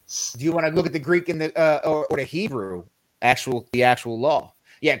 Do you want to look at the Greek in the or the Hebrew, the actual law?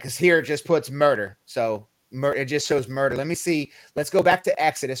 Yeah, because here it just puts murder. So it just shows murder. Let me see. Let's go back to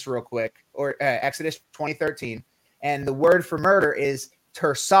Exodus real quick, or Exodus 20:13, and the word for murder is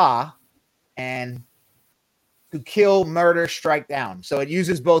tersah, and to kill, murder, strike down. So it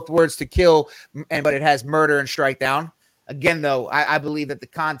uses both words to kill, but it has murder and strike down. Again, though, I believe that the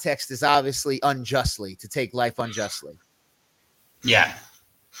context is obviously unjustly, to take life unjustly. Yeah.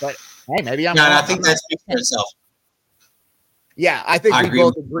 But hey, maybe I'm wrong. I think that speaks for itself. Yeah, I think we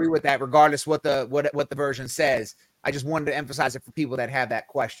both agree with that, regardless what the version says. I just wanted to emphasize it for people that have that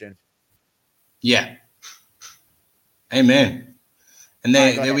question. Yeah. Amen. And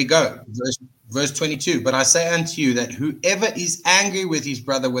there we go. Verse 22. But I say unto you that whoever is angry with his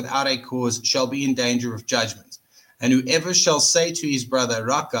brother without a cause shall be in danger of judgment. And whoever shall say to his brother,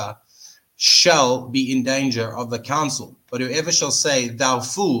 Raka, shall be in danger of the council. But whoever shall say, thou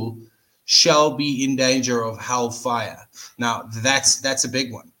fool, shall be in danger of hellfire. Now, that's a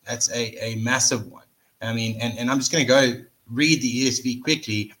big one. That's a massive one. I mean, and I'm just going to go read the ESV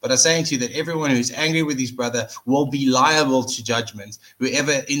quickly, but I'm saying to you that everyone who's angry with his brother will be liable to judgment.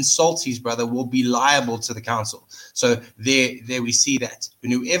 Whoever insults his brother will be liable to the council. So there we see that.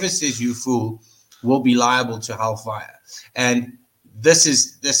 And whoever says you fool will be liable to hellfire. And this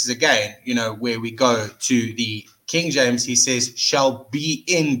is again, you know, where we go to the King James. He says shall be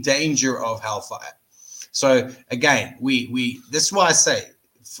in danger of hellfire. So again, we this is why I say,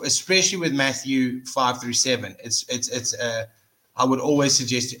 especially with Matthew 5-7, it's I would always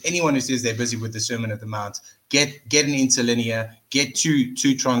suggest to anyone who says they're busy with the Sermon on the Mount, get an interlinear, get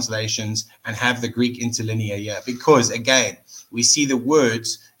two translations, and have the Greek interlinear here, because again, we see the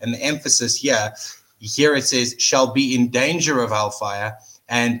words and the emphasis here. Here it says shall be in danger of hellfire,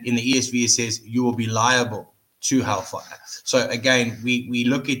 and in the ESV it says you will be liable to hellfire. So again,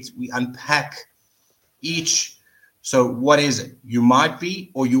 we unpack each. So what is it? You might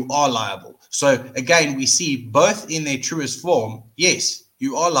be, or you are liable. So again, we see both in their truest form. Yes,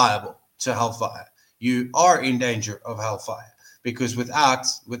 you are liable to hellfire. You are in danger of hellfire, because without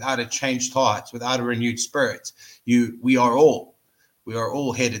a changed heart, without a renewed spirit, we are all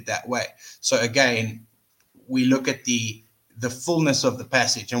headed that way. So again, we look at the fullness of the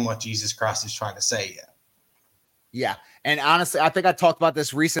passage and what Jesus Christ is trying to say here. Yeah. And honestly, I think I talked about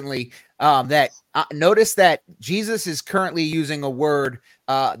this recently, that notice that Jesus is currently using a word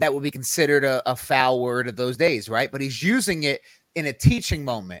that would be considered a foul word of those days, right? But he's using it in a teaching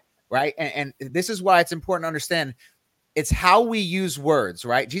moment, right? And this is why it's important to understand. It's how we use words,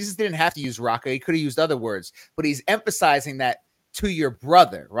 right? Jesus didn't have to use raka. He could have used other words, but he's emphasizing that to your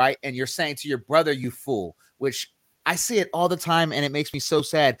brother, right? And you're saying to your brother, you fool, which I see it all the time, and it makes me so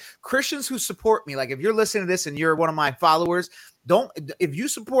sad. Christians who support me, like if you're listening to this and you're one of my followers, if you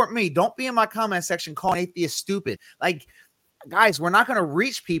support me, don't be in my comment section calling atheists stupid. Like, guys, we're not going to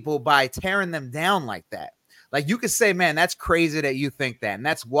reach people by tearing them down like that. Like, you could say, man, that's crazy that you think that, and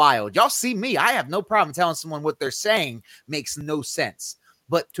that's wild. Y'all see me. I have no problem telling someone what they're saying makes no sense.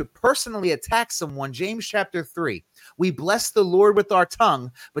 But to personally attack someone, James chapter 3, we bless the Lord with our tongue,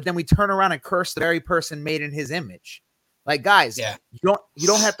 but then we turn around and curse the very person made in his image. Like, guys, you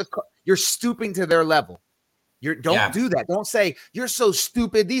don't have to, you're stooping to their level. Don't do that. Don't say, you're so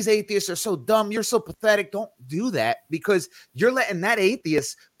stupid. These atheists are so dumb. You're so pathetic. Don't do that, because you're letting that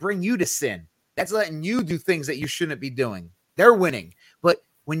atheist bring you to sin. That's letting you do things that you shouldn't be doing. They're winning. But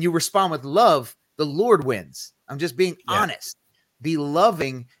when you respond with love, the Lord wins. I'm just being honest. Be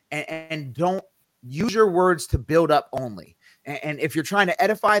loving, and don't use your words to build up only. And if you're trying to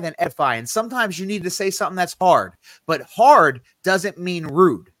edify, then edify. And sometimes you need to say something that's hard, but hard doesn't mean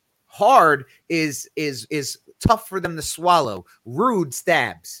rude. Hard is tough for them to swallow, rude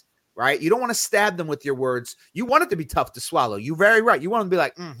stabs, right? You don't want to stab them with your words. You want it to be tough to swallow. You're very right. You want them to be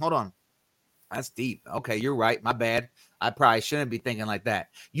like, hold on. That's deep. Okay, you're right. My bad. I probably shouldn't be thinking like that.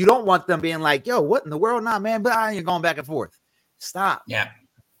 You don't want them being like, yo, what in the world? Nah, man, but I ain't going back and forth. Stop. Yeah.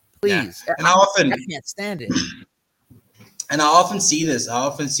 Please. Yeah. And I can't stand it. And I often see this. I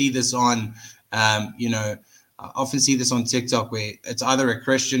often see this on, I often see this on TikTok where it's either a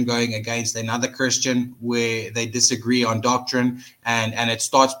Christian going against another Christian where they disagree on doctrine, and it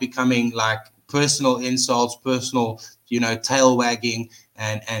starts becoming like personal insults, personal, tail wagging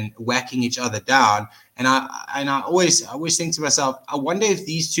and whacking each other down. And I always think to myself, I wonder if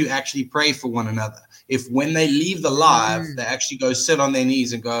these two actually pray for one another. If when they leave the live, they actually go sit on their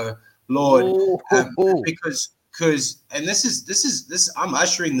knees and go, Lord, because and this is I'm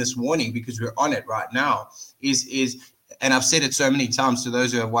ushering this warning because we're on it right now is and I've said it so many times to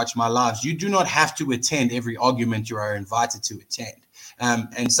those who have watched my lives, you do not have to attend every argument you are invited to attend,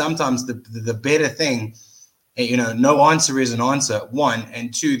 and sometimes the better thing, no answer is an answer, one,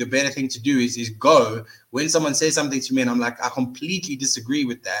 and two, the better thing to do is go when someone says something to me and I'm like, I completely disagree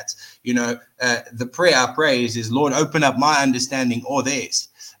with that. The prayer I pray is Lord, open up my understanding or theirs.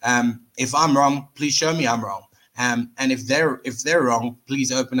 If I'm wrong, please show me I'm wrong. And if they're wrong,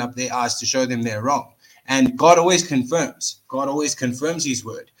 please open up their eyes to show them they're wrong. And God always confirms. God always confirms his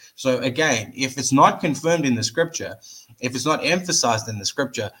word. So again, if it's not confirmed in the scripture, if it's not emphasized in the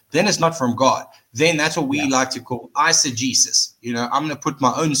scripture, then it's not from God. Then that's what we like to call eisegesis. I'm going to put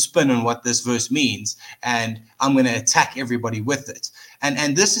my own spin on what this verse means, and I'm going to attack everybody with it.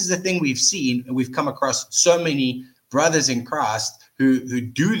 And this is the thing we've seen, and we've come across so many brothers in Christ who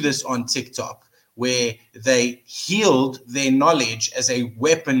do this on TikTok, where they healed their knowledge as a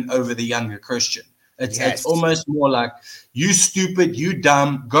weapon over the younger Christian. It's almost more like, you stupid, you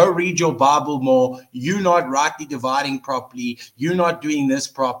dumb, go read your Bible more. You're not rightly dividing properly. You're not doing this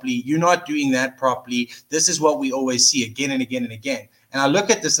properly. You're not doing that properly. This is what we always see again and again and again. And I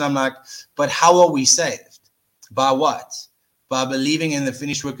look at this and I'm like, but how are we saved? By what? By believing in the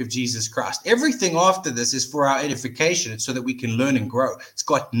finished work of Jesus Christ. Everything after this is for our edification. It's so that we can learn and grow. It's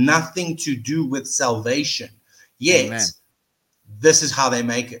got nothing to do with salvation. Yet, Amen. This is how they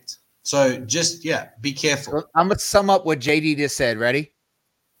make it. So just, be careful. So I'm going to sum up what JD just said. Ready?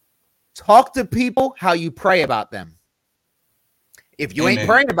 Talk to people how you pray about them. If you ain't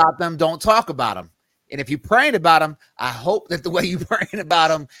praying about them, don't talk about them. And if you're praying about them, I hope that the way you're praying about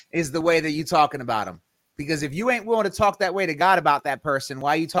them is the way that you're talking about them. Because if you ain't willing to talk that way to God about that person,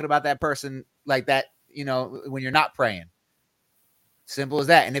 why are you talking about that person like that, when you're not praying? Simple as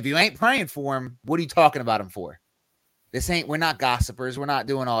that. And if you ain't praying for him, what are you talking about him for? We're not gossipers. We're not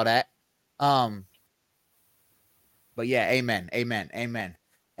doing all that. But yeah, amen. And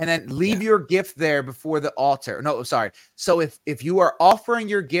then leave your gift there before the altar. No, sorry. So if you are offering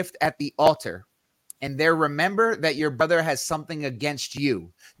your gift at the altar and there, remember that your brother has something against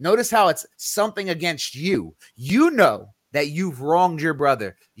you. Notice how it's something against you. You know that you've wronged your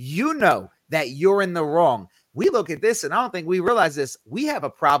brother. You know that you're in the wrong. We look at this and I don't think we realize this. We have a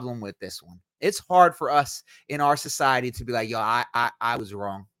problem with this one. It's hard for us in our society to be like, yo, I was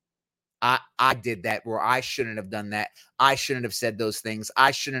wrong. I did that, or I shouldn't have done that. I shouldn't have said those things.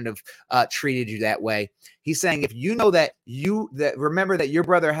 I shouldn't have treated you that way. He's saying, if you know that remember that your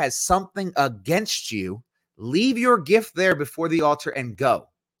brother has something against you, leave your gift there before the altar and go.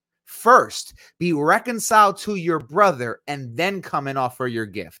 First, be reconciled to your brother and then come and offer your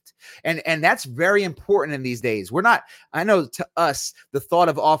gift. And that's very important in these days. I know to us, the thought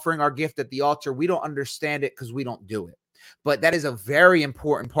of offering our gift at the altar, we don't understand it because we don't do it. But that is a very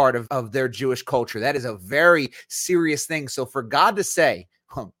important part of their Jewish culture. That is a very serious thing. So for God to say,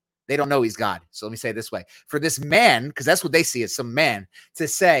 they don't know he's God. So let me say it this way. For this man, because that's what they see as some man, to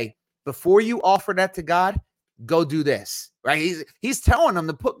say, before you offer that to God, go do this, right? He's telling them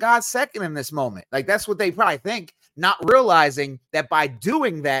to put God second in this moment. Like, that's what they probably think, not realizing that by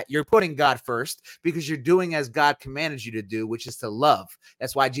doing that, you're putting God first because you're doing as God commanded you to do, which is to love.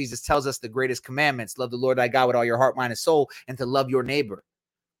 That's why Jesus tells us the greatest commandments: love the Lord thy God with all your heart, mind, and soul, and to love your neighbor.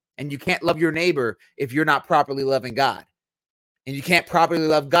 And you can't love your neighbor if you're not properly loving God. And you can't properly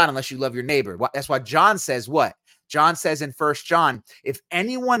love God unless you love your neighbor. That's why John says what? John says in 1 John, if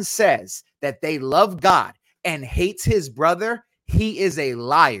anyone says that they love God and hates his brother, he is a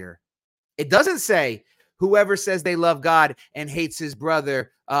liar. It doesn't say whoever says they love God and hates his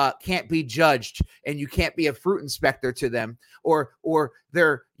brother can't be judged and you can't be a fruit inspector to them or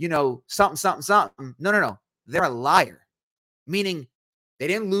they're, something. No. They're a liar, meaning they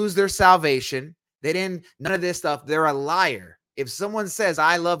didn't lose their salvation. None of this stuff. They're a liar. If someone says,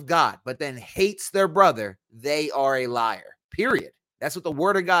 I love God, but then hates their brother, they are a liar, period. That's what the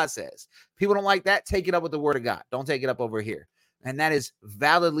word of God says. People don't like that. Take it up with the word of God. Don't take it up over here. And that is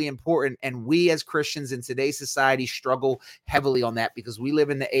validly important. And we as Christians in today's society struggle heavily on that because we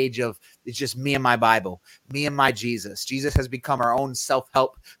live in the age of it's just me and my Bible, me and my Jesus. Jesus has become our own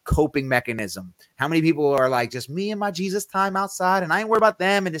self-help coping mechanism. How many people are like just me and my Jesus time outside and I ain't worried about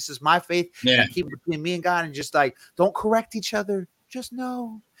them and this is my faith and I keep it between me and God and just like don't correct each other. Just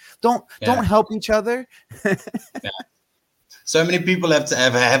no. Don't help each other. So many people have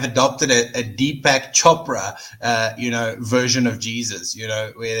adopted a Deepak Chopra, version of Jesus,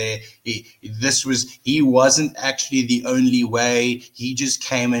 where he wasn't actually the only way. He just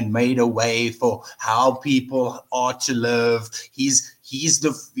came and made a way for how people are to live. He's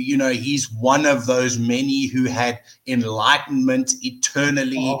one of those many who had enlightenment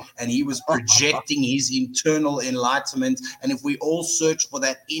eternally, and he was projecting his internal enlightenment. And if we all search for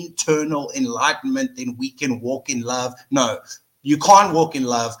that internal enlightenment, then we can walk in love. No, you can't walk in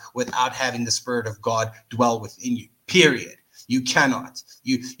love without having the Spirit of God dwell within you, period. You cannot.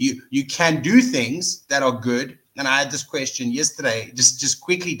 You can do things that are good. And I had this question yesterday, just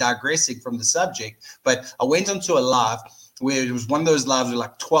quickly digressing from the subject, but I went onto a live where it was one of those lives with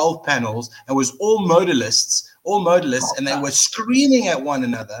like 12 panels and it was all modalists, and they were screaming at one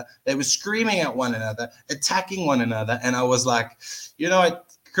another. Attacking one another. And I was like,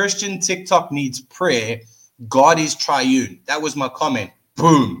 Christian TikTok needs prayer. God is triune. That was my comment.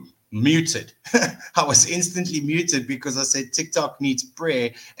 Boom, muted. I was instantly muted because I said TikTok needs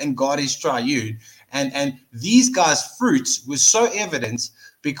prayer and God is triune. And these guys' fruits was so evident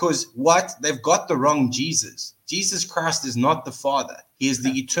because they've got the wrong Jesus. Jesus Christ is not the Father. He is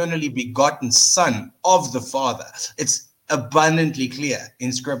the eternally begotten Son of the Father. It's abundantly clear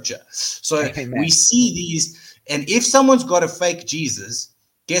in Scripture. So Amen. We see these, and if someone's got a fake Jesus,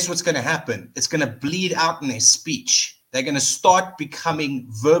 guess what's going to happen? It's going to bleed out in their speech. They're going to start becoming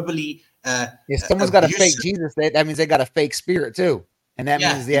verbally if someone's got a fake Jesus, that means they got a fake spirit too. And that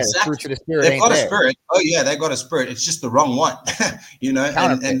means, exactly. The fruit of the Spirit They've ain't got there. a spirit. Oh, yeah, they've got a spirit. It's just the wrong one,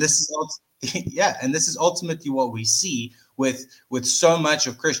 and this is and this is ultimately what we see with so much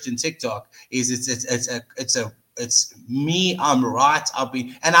of Christian TikTok is it's me, I'm right,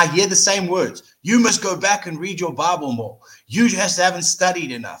 and I hear the same words. You must go back and read your Bible more. You just haven't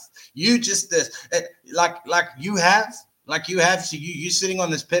studied enough. You just so you're sitting on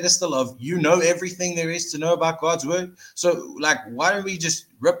this pedestal of everything there is to know about God's word. So why don't we just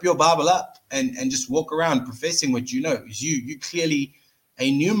rip your Bible up and just walk around professing what you know? You clearly a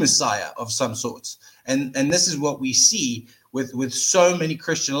new Messiah of some sorts. And this is what we see with so many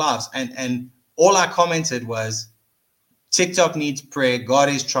Christian lives. And all I commented was TikTok needs prayer. God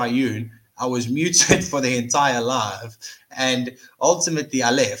is triune. I was muted for the entire live, and ultimately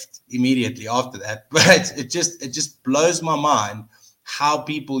I left immediately after that. But it just blows my mind how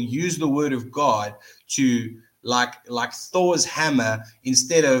people use the word of God to like Thor's hammer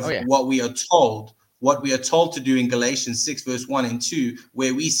instead of what we are told to do in Galatians 6 verse 1 and 2,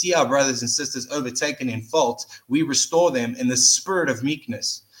 where we see our brothers and sisters overtaken in fault, we restore them in the spirit of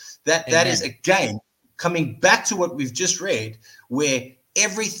meekness. That is again coming back to what we've just read, where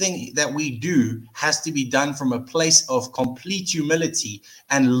everything that we do has to be done from a place of complete humility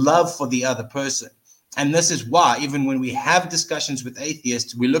and love for the other person. And this is why, even when we have discussions with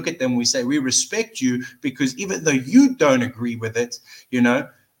atheists, we look at them, we say, we respect you because even though you don't agree with it,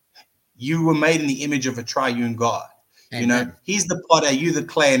 you were made in the image of a triune God. Amen. He's the potter, you the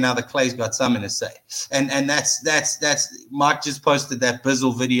clay, and now the clay's got something to say. And that's Mike just posted that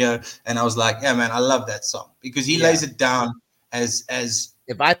Bizzle video, and I was like, yeah, man, I love that song because he lays it down as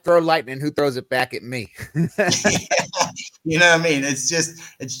if I throw lightning, who throws it back at me? You know what I mean? It's just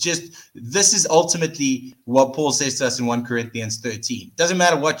this is ultimately what Paul says to us in 1 Corinthians 13. It doesn't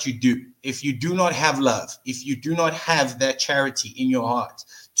matter what you do. If you do not have love, if you do not have that charity in your heart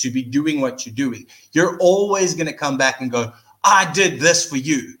to be doing what you're doing, you're always going to come back and go, I did this for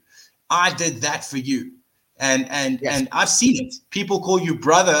you. I did that for you. And I've seen it. People call you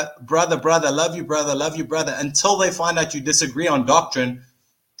brother, love you, brother, until they find out you disagree on doctrine.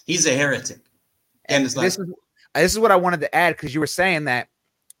 He's a heretic. And this is what I wanted to add, because you were saying that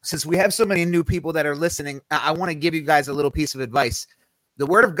since we have so many new people that are listening, I want to give you guys a little piece of advice. The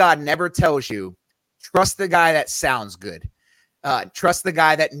word of God never tells you, trust the guy that sounds good. Trust the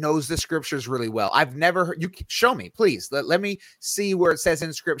guy that knows the scriptures really well. I've never heard you show me, please. Let me see where it says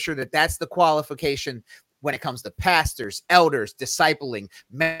in scripture that that's the qualification when it comes to pastors, elders, discipling,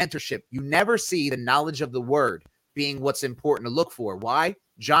 mentorship. You never see the knowledge of the word being what's important to look for. Why?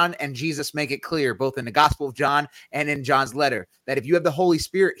 John and Jesus make it clear, both in the Gospel of John and in John's letter, that if you have the Holy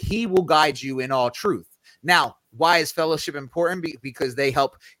Spirit, he will guide you in all truth. Now, why is fellowship important? Because they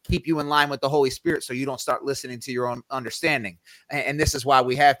help keep you in line with the Holy Spirit so you don't start listening to your own understanding. And this is why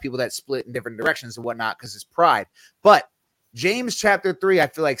we have people that split in different directions and whatnot, because it's pride. But James chapter 3, I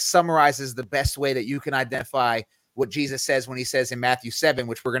feel like summarizes the best way that you can identify what Jesus says when he says in Matthew 7,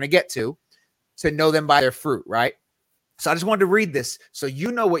 which we're going to get to know them by their fruit, right? So I just wanted to read this so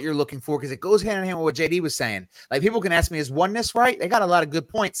you know what you're looking for, because it goes hand in hand with what JD was saying. Like, people can ask me, is oneness right? They got a lot of good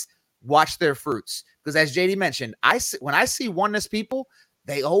points. Watch their fruits. Because as JD mentioned, when I see oneness people,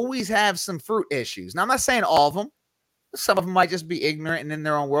 they always have some fruit issues. Now, I'm not saying all of them. Some of them might just be ignorant and in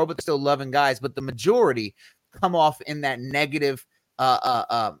their own world, but they're still loving guys. But the majority come off in that negative,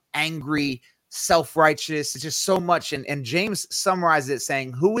 angry, self-righteous. It's just so much. And James summarizes it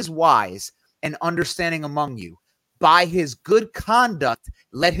saying, who is wise and understanding among you? By his good conduct,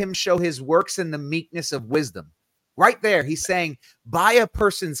 let him show his works in the meekness of wisdom. Right there, he's saying by a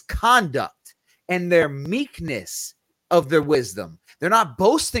person's conduct and their meekness of their wisdom. They're not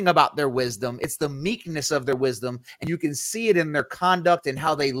boasting about their wisdom. It's the meekness of their wisdom. And you can see it in their conduct and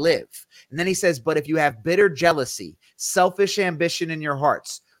how they live. And then he says, but if you have bitter jealousy, selfish ambition in your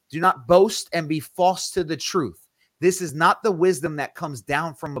hearts, do not boast and be false to the truth. This is not the wisdom that comes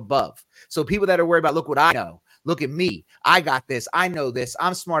down from above. So people that are worried about, look what I know. Look at me. I got this. I know this.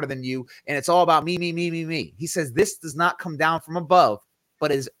 I'm smarter than you. And it's all about me, me, me, me, me. He says this does not come down from above,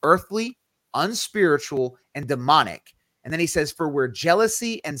 but is earthly, unspiritual, and demonic. And then he says, for where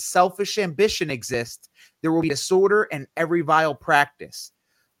jealousy and selfish ambition exist, there will be disorder and every vile practice.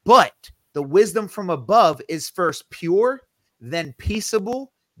 But the wisdom from above is first pure, then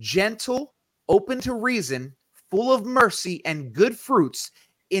peaceable, gentle, open to reason, full of mercy and good fruits,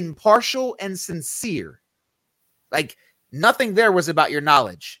 impartial and sincere. Like, nothing there was about your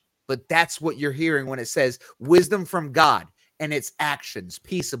knowledge, but that's what you're hearing when it says wisdom from God and its actions,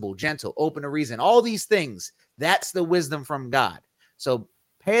 peaceable, gentle, open to reason, all these things. That's the wisdom from God. So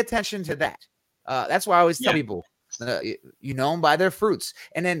pay attention to that. That's why I always tell people, you know them by their fruits.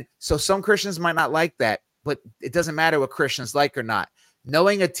 And then, so some Christians might not like that, but it doesn't matter what Christians like or not.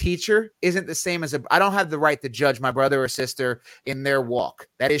 Knowing a teacher isn't the same as I don't have the right to judge my brother or sister in their walk.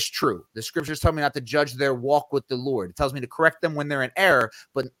 That is true. The scriptures tell me not to judge their walk with the Lord. It tells me to correct them when they're in error,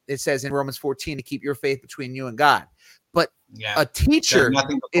 but it says in Romans 14 to keep your faith between you and God. But a teacher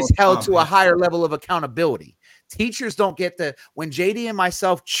is held to a higher level of accountability. Teachers don't get when JD and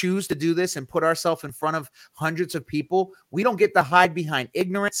myself choose to do this and put ourselves in front of hundreds of people, we don't get to hide behind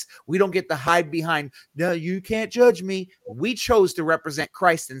ignorance. We don't get to hide behind, no, you can't judge me. We chose to represent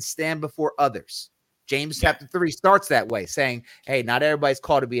Christ and stand before others. James chapter 3 starts that way, saying, hey, not everybody's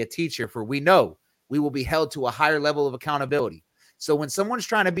called to be a teacher, for we know we will be held to a higher level of accountability. So when someone's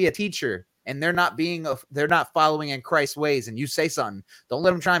trying to be a teacher and they're not following in Christ's ways, and you say something, don't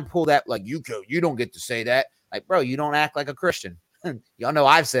let them try and pull that like you don't get to say that. Like, bro, you don't act like a Christian. Y'all know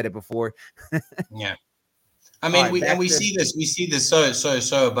I've said it before. Yeah. I mean, we see this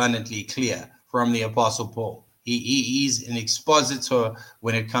so abundantly clear from the Apostle Paul. He's an expositor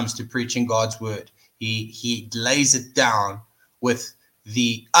when it comes to preaching God's word. He lays it down with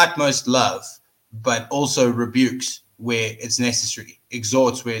the utmost love, but also rebukes where it's necessary,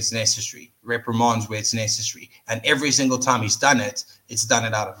 exhorts where it's necessary, reprimands where it's necessary. And every single time he's done it, it's done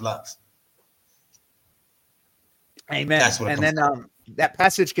it out of love. Amen. That's what and then that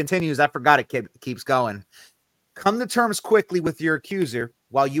passage continues. I forgot it keeps going. Come to terms quickly with your accuser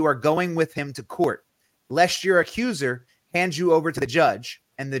while you are going with him to court, lest your accuser hand you over to the judge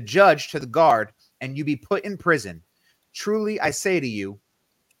and the judge to the guard, and you be put in prison. Truly, I say to you,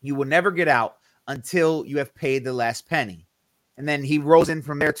 you will never get out until you have paid the last penny. And then he rolls in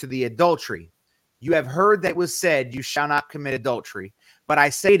from there to the adultery. You have heard that it was said, you shall not commit adultery. But I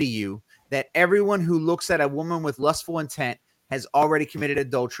say to you that everyone who looks at a woman with lustful intent has already committed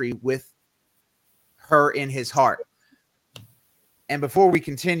adultery with her in his heart. And before we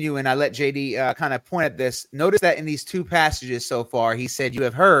continue, and I let JD kind of point at this, notice that in these two passages so far, he said, you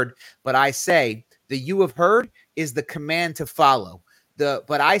have heard, but I say, the you have heard is the command to follow.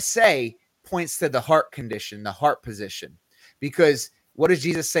 But I say points to the heart condition, the heart position. Because what does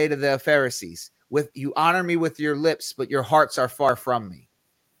Jesus say to the Pharisees? You honor me with your lips, but your hearts are far from me.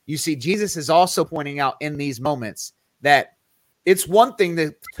 You see, Jesus is also pointing out in these moments that it's one thing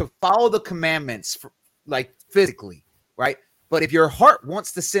to follow the commandments, like physically, right? But if your heart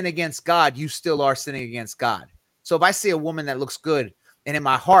wants to sin against God, you still are sinning against God. So if I see a woman that looks good, and in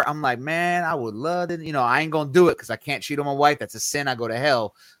my heart, I'm like, man, I would love to, I ain't going to do it because I can't cheat on my wife. That's a sin. I go to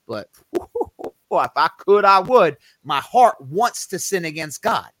hell. But if I could, I would. My heart wants to sin against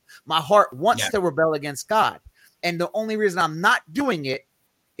God. My heart wants to rebel against God. And the only reason I'm not doing it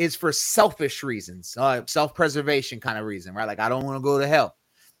is for selfish reasons, self-preservation kind of reason, right? Like, I don't want to go to hell.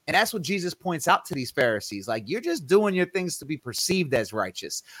 And that's what Jesus points out to these Pharisees. Like, you're just doing your things to be perceived as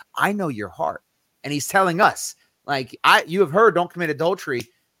righteous. I know your heart. And he's telling us, like, you have heard, don't commit adultery,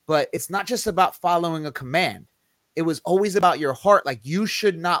 but it's not just about following a command. It was always about your heart. Like, you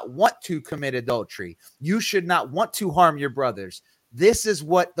should not want to commit adultery. You should not want to harm your brothers. This is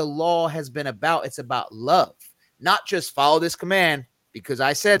what the law has been about. It's about love, not just follow this command because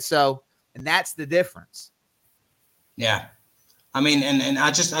I said so. And that's the difference. Yeah. I mean, and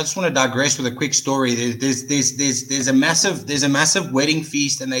I just want to digress with a quick story. There's a massive wedding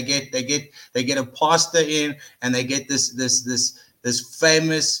feast, and they get a pastor in, and they get this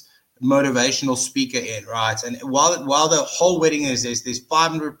famous motivational speaker in, right? And while the whole wedding there's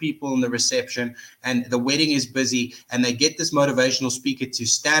 500 people in the reception, and the wedding is busy, and they get this motivational speaker to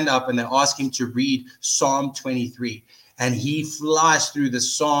stand up, and they ask him to read Psalm 23, and he flies through the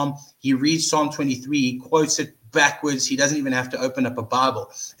Psalm. He reads Psalm 23, he quotes it backwards. He doesn't even have to open up a Bible,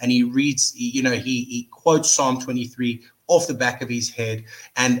 and he reads, he quotes Psalm 23 off the back of his head,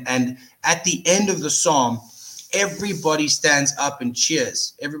 and at the end of the Psalm, everybody stands up and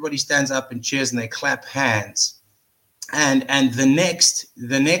cheers. Everybody stands up and cheers, and they clap hands. And the next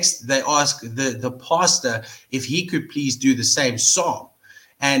they ask the pastor if he could please do the same psalm.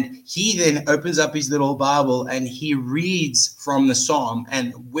 And he then opens up his little Bible and he reads from the psalm.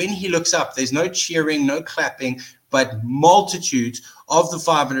 And when he looks up, there's no cheering, no clapping, but multitudes of the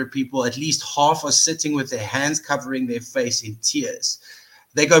 500 people, at least half are sitting with their hands covering their face in tears.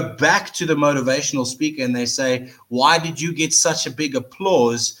 They go back to the motivational speaker and they say, why did you get such a big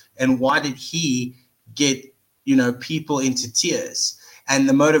applause? And why did he get, people into tears? And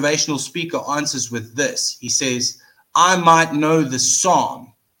the motivational speaker answers with this. He says, I might know the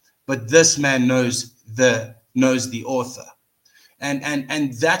psalm, but this man knows the author.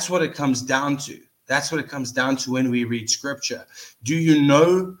 And that's what it comes down to. That's what it comes down to when we read scripture. Do you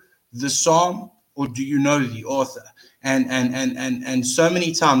know the psalm, or do you know the author? And so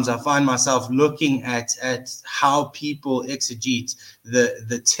many times I find myself looking at how people exegete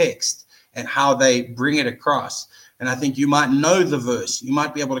the text and how they bring it across. And I think you might know the verse. You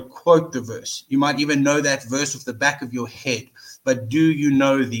might be able to quote the verse. You might even know that verse off the back of your head. But do you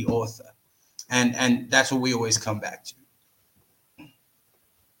know the author? And that's what we always come back to.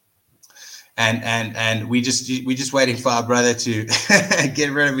 And we just waiting for our brother to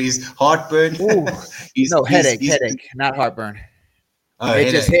get rid of his heartburn. Headache, not heartburn. Oh,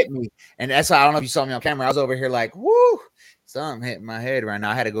 it just hit me, and that's why I don't know if you saw me on camera. I was over here like, woo, something hitting my head right now.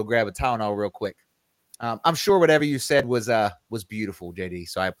 I had to go grab a Tylenol real quick. I'm sure whatever you said was beautiful, JD.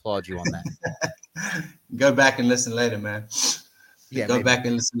 So I applaud you on that. Go back and listen later, man. Yeah, go back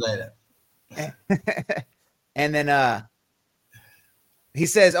and listen later. And then he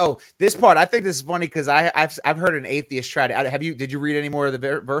says, "Oh, this part. I think this is funny because I've heard an atheist try to. Did you read any more of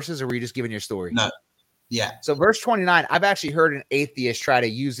the verses, or were you just giving your story?" No. Yeah. So verse 29, I've actually heard an atheist try to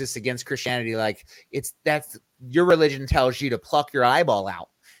use this against Christianity. Like that's your religion tells you to pluck your eyeball out.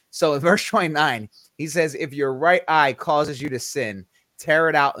 So in verse 29, he says, if your right eye causes you to sin, tear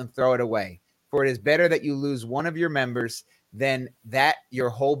it out and throw it away. For it is better that you lose one of your members than that your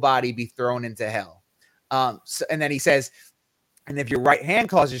whole body be thrown into hell. And then he says, and if your right hand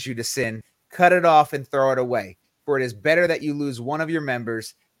causes you to sin, cut it off and throw it away. For it is better that you lose one of your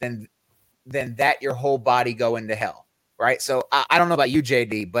members than that your whole body go into hell. Right. So I don't know about you,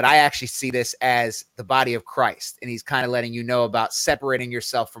 JD, but I actually see this as the body of Christ. And he's kind of letting you know about separating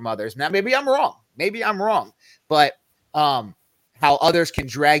yourself from others. Now, maybe I'm wrong. But how others can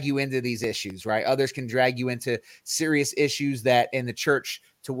drag you into these issues, right? Others can drag you into serious issues that in the church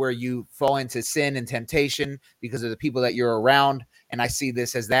to where you fall into sin and temptation because of the people that you're around. And I see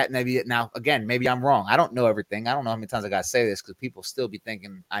this as that. Maybe I'm wrong. I don't know everything. I don't know how many times I got to say this because people still be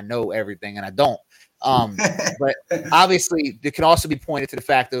thinking I know everything and I don't. But obviously it can also be pointed to the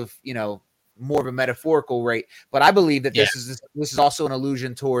fact of, more of a metaphorical rate. But I believe that this is also an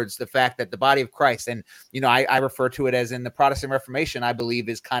allusion towards the fact that the body of Christ, and, I refer to it as in the Protestant Reformation, I believe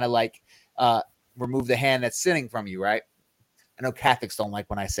is kind of like remove the hand that's sinning from you, right? I know Catholics don't like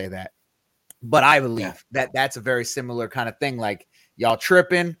when I say that, but I believe that that's a very similar kind of thing. Like y'all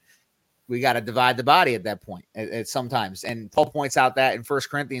tripping, we got to divide the body at that point sometimes. And Paul points out that in 1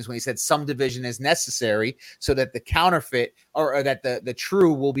 Corinthians when he said some division is necessary so that the counterfeit or that the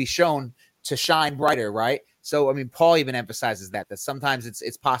true will be shown to shine brighter, right? So, I mean, Paul even emphasizes that sometimes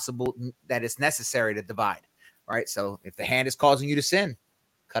it's possible that it's necessary to divide, right? So if the hand is causing you to sin,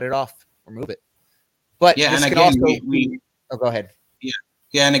 cut it off, remove it. But Yeah, this and can again, also be, oh, go ahead. yeah,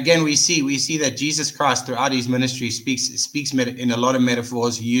 yeah, and again, we see that Jesus Christ throughout his ministry speaks in a lot of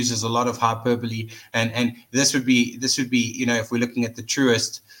metaphors. He uses a lot of hyperbole, and this would be if we're looking at the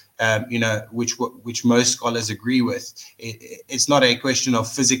truest, which most scholars agree with. It's not a question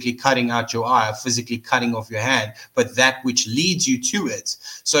of physically cutting out your eye, or physically cutting off your hand, but that which leads you to it.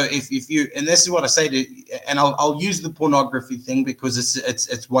 So if you, and this is what I say to, and I'll use the pornography thing because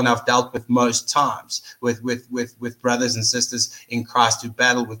it's one I've dealt with most times with brothers and sisters in Christ who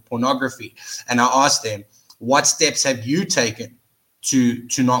battle with pornography, and I ask them, what steps have you taken to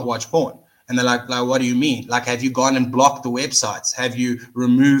not watch porn? And they're like, what do you mean? Like, have you gone and blocked the websites? Have you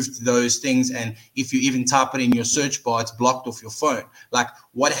removed those things? And if you even type it in your search bar, it's blocked off your phone. Like,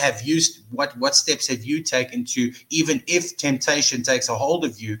 what steps have you taken to, even if temptation takes a hold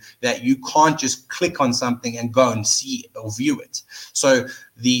of you, that you can't just click on something and go and see or view it? So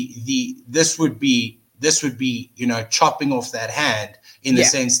this would be chopping off that hand in the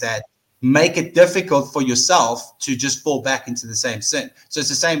sense that make it difficult for yourself to just fall back into the same sin. So it's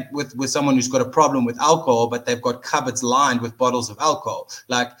the same with someone who's got a problem with alcohol, but they've got cupboards lined with bottles of alcohol.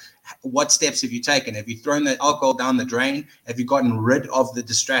 Like, what steps have you taken? Have you thrown the alcohol down the drain? Have you gotten rid of the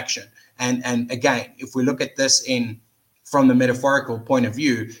distraction? And again, if we look at this from the metaphorical point of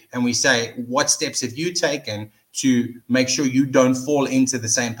view, and we say, what steps have you taken to make sure you don't fall into the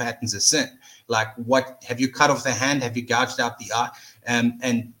same patterns of sin? Like, what have you cut off the hand? Have you gouged out the eye?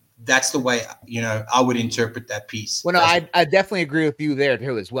 And that's the way, I would interpret that piece. Well, no, I definitely agree with you there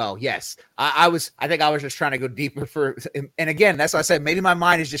too as well. Yes. I think I was just trying to go deeper and again, that's why I said, maybe my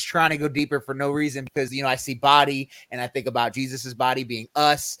mind is just trying to go deeper for no reason, because, I see body and I think about Jesus's body being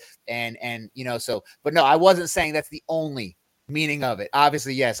us and, but no, I wasn't saying that's the only meaning of it.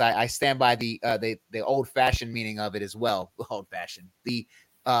 Obviously, yes, I stand by the old fashioned meaning of it as well. Old fashioned, the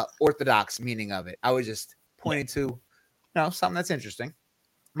orthodox meaning of it. I was just pointing to, something that's interesting.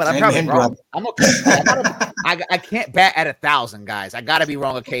 But I'm probably wrong. I'm okay. I can't bat at 1,000, guys. I got to be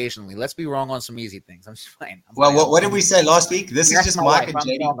wrong occasionally. Let's be wrong on some easy things. I'm just playing. What did we say last week? This is just Mike and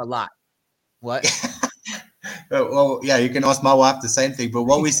JD. I'm wrong a lot. What? Well, yeah, you can ask my wife the same thing. But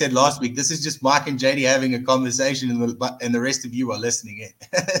what we said last week, this is just Mike and JD having a conversation, and the rest of you are listening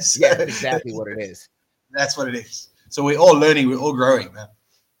in. So, yeah, that's exactly what it is. That's what it is. So we're all learning. We're all growing, man.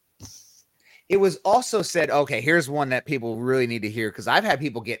 It was also said, okay, here's one that people really need to hear, because I've had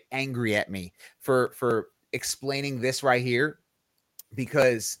people get angry at me for explaining this right here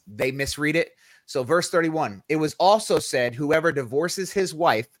because they misread it. So verse 31, it was also said, whoever divorces his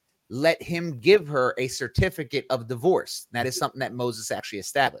wife, let him give her a certificate of divorce. That is something that Moses actually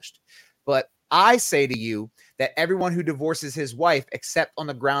established. But I say to you that everyone who divorces his wife, except on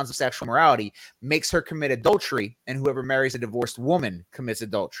the grounds of sexual immorality, makes her commit adultery, and whoever marries a divorced woman commits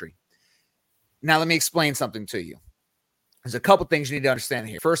adultery. Now, let me explain something to you. There's a couple things you need to understand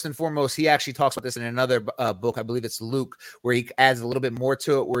here. First and foremost, he actually talks about this in another book. I believe it's Luke, where he adds a little bit more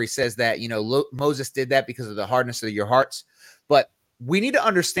to it, where he says that, Moses did that because of the hardness of your hearts. But we need to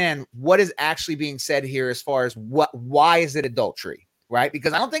understand what is actually being said here as far as why is it adultery, right?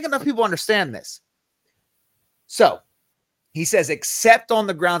 Because I don't think enough people understand this. So he says, except on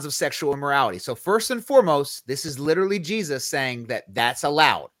the grounds of sexual immorality. So first and foremost, this is literally Jesus saying that that's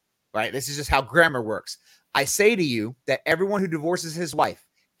allowed. Right? This is just how grammar works. I say to you that everyone who divorces his wife,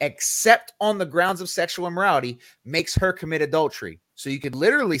 except on the grounds of sexual immorality, makes her commit adultery. So you could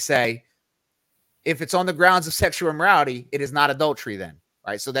literally say, if it's on the grounds of sexual immorality, it is not adultery then,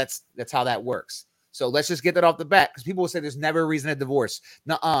 right? So that's how that works. So let's just get that off the bat, because people will say there's never a reason to divorce.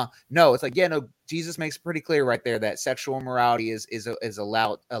 No, it's like, Jesus makes it pretty clear right there that sexual immorality is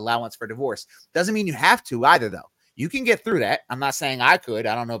allowance for divorce. Doesn't mean you have to either, though. You can get through that. I'm not saying I could.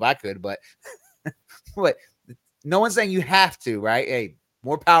 I don't know if I could, but no one's saying you have to, right? Hey,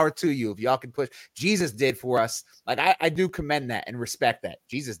 more power to you if y'all can push. Jesus did for us. Like, I do commend that and respect that.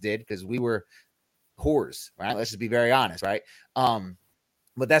 Jesus did, because we were whores, right? Let's just be very honest, right?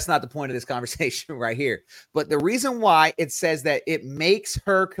 But that's not the point of this conversation right here. But the reason why it says that it makes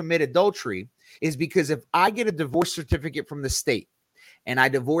her commit adultery is because if I get a divorce certificate from the state and I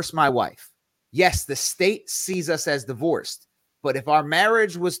divorce my wife, yes, the state sees us as divorced, but if our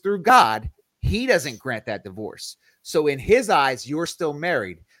marriage was through God, he doesn't grant that divorce. So in his eyes, you're still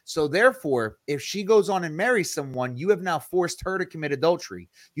married. So therefore, if she goes on and marries someone, you have now forced her to commit adultery.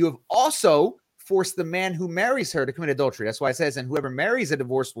 You have also forced the man who marries her to commit adultery. That's why it says, and whoever marries a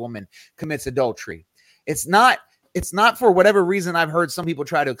divorced woman commits adultery. It's not for whatever reason I've heard some people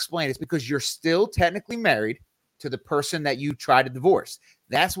try to explain. It's because you're still technically married to the person that you try to divorce.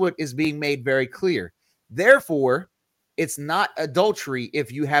 That's what is being made very clear. Therefore, it's not adultery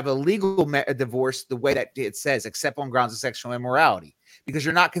if you have a legal divorce the way that it says, except on grounds of sexual immorality, because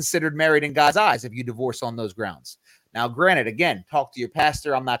you're not considered married in God's eyes if you divorce on those grounds. Now, granted, again, talk to your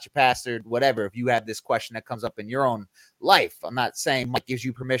pastor. I'm not your pastor, whatever. If you have this question that comes up in your own life, I'm not saying Mike gives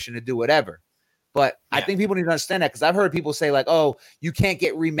you permission to do whatever. But I think people need to understand that, because I've heard people say like, oh, you can't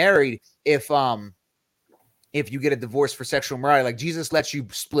get remarried if you get a divorce for sexual immorality. Like Jesus lets you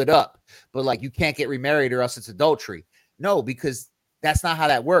split up, but like you can't get remarried or else it's adultery. No, because that's not how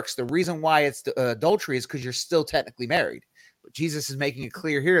that works. The reason why it's adultery is because you're still technically married. But Jesus is making it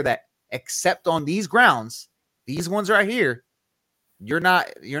clear here that except on these grounds, these ones right here, you're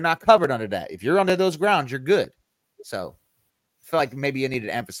not covered under that. If you're under those grounds, you're good. So I feel like maybe you need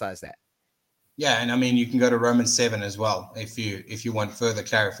to emphasize that. Yeah, and I mean you can go to Romans 7 as well if you want further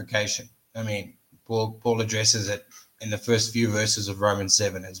clarification. I mean, Paul addresses it in the first few verses of Romans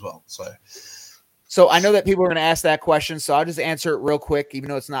 7 as well. So I know that people are going to ask that question, so I'll just answer it real quick, even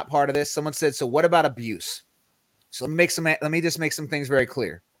though it's not part of this. Someone said, so what about abuse? So let me just make some things very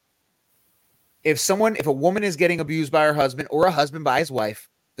clear. If a woman is getting abused by her husband or a husband by his wife,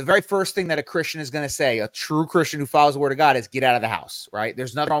 the very first thing that a Christian is going to say, a true Christian who follows the word of God, is get out of the house, right?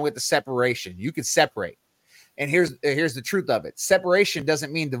 There's nothing wrong with the separation. You can separate. And here's the truth of it. Separation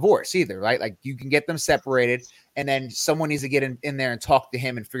doesn't mean divorce either, right? Like you can get them separated, and then someone needs to get in there and talk to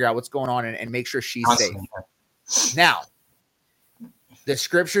him and figure out what's going on and make sure she's safe. Now, the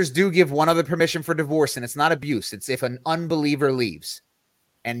scriptures do give one other permission for divorce, and it's not abuse. It's if an unbeliever leaves.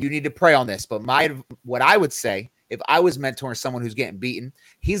 And you need to pray on this. But what I would say, if I was mentoring someone who's getting beaten,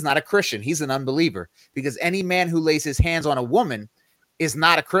 he's not a Christian. He's an unbeliever, because any man who lays his hands on a woman is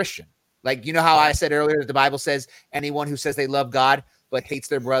not a Christian. Like, you know how I said earlier that the Bible says anyone who says they love God but hates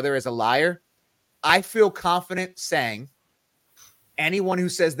their brother is a liar? I feel confident saying anyone who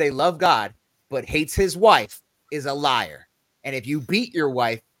says they love God but hates his wife is a liar. And if you beat your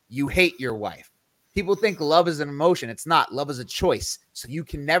wife, you hate your wife. People think love is an emotion. It's not. Love is a choice. So you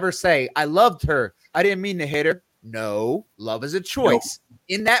can never say, I loved her. I didn't mean to hit her. No, love is a choice. No.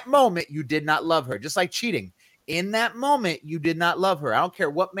 In that moment, you did not love her. Just like cheating. In that moment, you did not love her. I don't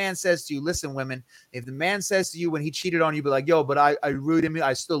care what man says to you. Listen, women, if the man says to you when he cheated on you, be like, yo, but I really didn't mean,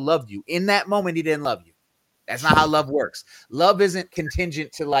 I still loved you. In that moment, he didn't love you. That's not how love works. Love isn't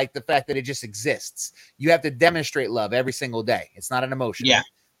contingent to like the fact that it just exists. You have to demonstrate love every single day. It's not an emotion. Yeah.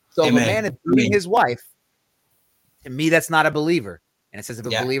 So if a man is beating his wife, to me, that's not a believer. And it says if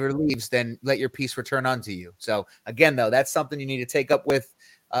a believer leaves, then let your peace return unto you. So again, though, that's something you need to take up with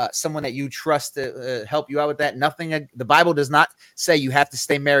someone that you trust to help you out with that. The Bible does not say you have to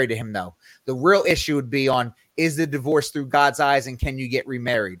stay married to him, though. The real issue would be on, is the divorce through God's eyes, and can you get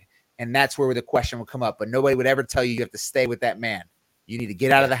remarried? And that's where the question will come up. But nobody would ever tell you have to stay with that man. You need to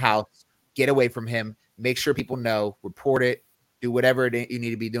get out of the house, get away from him, make sure people know, report it, do whatever you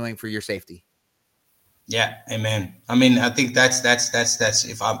need to be doing for your safety. Yeah, amen. I mean, I think that's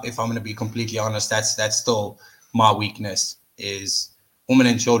if I'm going to be completely honest, that's still my weakness, is women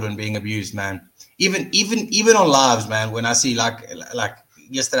and children being abused, man. Even on lives, man. When I see like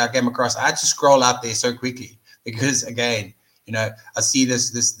yesterday, I came across, I had to scroll out there so quickly because again, you know, I see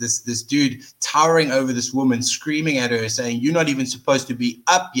this dude towering over this woman, screaming at her, saying, "You're not even supposed to be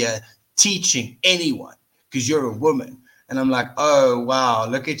up here teaching anyone because you're a woman." And I'm like, oh, wow,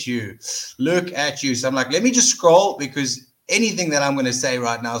 look at you. Look at you. So I'm like, let me just scroll, because anything that I'm going to say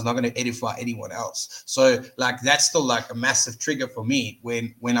right now is not going to edify anyone else. So like, that's still like a massive trigger for me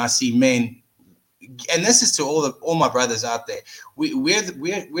when I see men. And this is to all my brothers out there.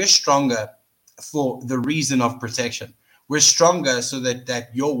 We're stronger for the reason of protection. We're stronger so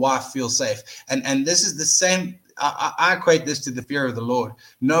that your wife feels safe. And this is the same. I equate this to the fear of the Lord,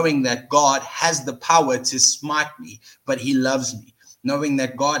 knowing that God has the power to smite me, but he loves me. Knowing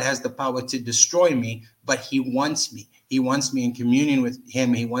that God has the power to destroy me, but he wants me. He wants me in communion with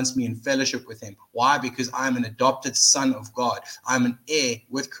him. He wants me in fellowship with him. Why? Because I'm an adopted son of God. I'm an heir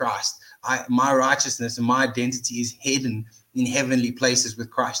with Christ. My righteousness and my identity is hidden in heavenly places with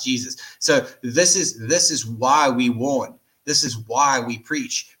Christ Jesus. So this is why we warn. This is why we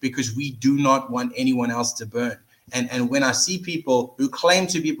preach, because we do not want anyone else to burn. And when I see people who claim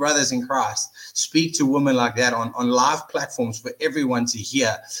to be brothers in Christ speak to women like that on live platforms for everyone to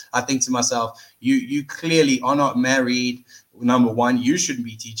hear, I think to myself, you clearly are not married. Number one, you shouldn't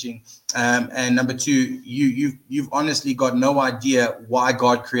be teaching. And number two, you've honestly got no idea why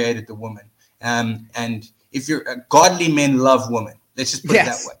God created the woman. And if you're godly men love women. Let's just put it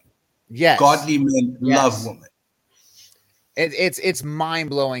that way. Yes. Godly men love women. It's mind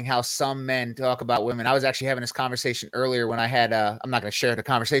blowing how some men talk about women. I was actually having this conversation earlier when I had I'm not going to share the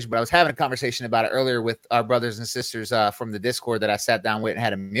conversation, but I was having a conversation about it earlier with our brothers and sisters from the Discord that I sat down with and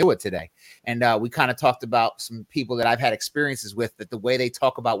had a meal with today, and we kind of talked about some people that I've had experiences with, that the way they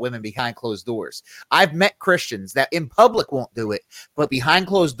talk about women behind closed doors. I've met Christians that in public won't do it, but behind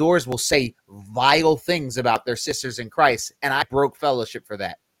closed doors will say vile things about their sisters in Christ, and I broke fellowship for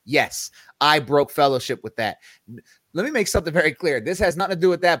that. Yes, I broke fellowship with that. Let me make something very clear. This has nothing to do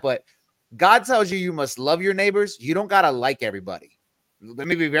with that, but God tells you must love your neighbors. You don't got to like everybody. Let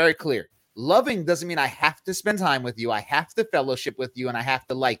me be very clear. Loving doesn't mean I have to spend time with you. I have to fellowship with you, and I have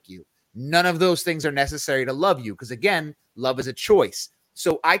to like you. None of those things are necessary to love you, because, again, love is a choice.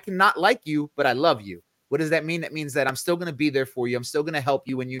 So I cannot like you, but I love you. What does that mean? That means that I'm still going to be there for you. I'm still going to help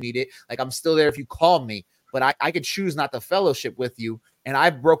you when you need it. Like, I'm still there if you call me, but I could choose not to fellowship with you. And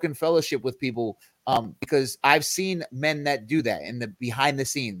I've broken fellowship with people because I've seen men that do that in the behind the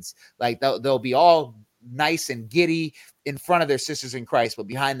scenes. Like they'll be all nice and giddy in front of their sisters in Christ, but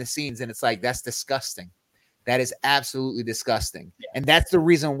behind the scenes, and it's like, that's disgusting. That is absolutely disgusting. Yeah. And that's the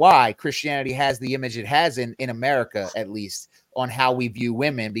reason why Christianity has the image it has in America, at least, on how we view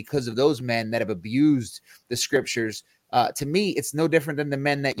women, because of those men that have abused the scriptures. To me, it's no different than the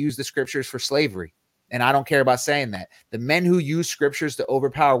men that use the scriptures for slavery. And I don't care about saying that. The men who use scriptures to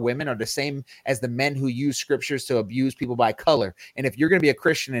overpower women are the same as the men who use scriptures to abuse people by color. And if you're going to be a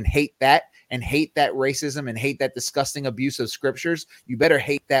Christian and hate that racism and hate that disgusting abuse of scriptures, you better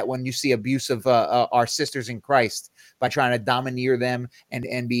hate that when you see abuse of our sisters in Christ by trying to domineer them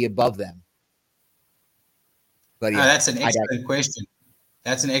and be above them. But yeah, that's an excellent question.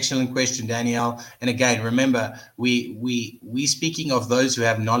 That's an excellent question, Danielle. And again, remember, we speaking of those who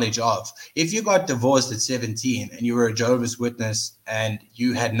have knowledge of. If you got divorced at 17 and you were a Jehovah's Witness and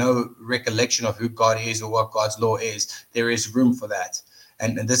you had no recollection of who God is or what God's law is, there is room for that.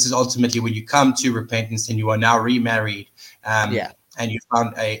 And this is ultimately when you come to repentance and you are now remarried. And you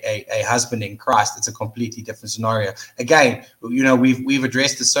found a husband in Christ. It's a completely different scenario. Again, we've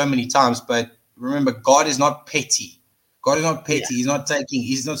addressed this so many times, but remember, God is not petty. God is not petty. Yeah.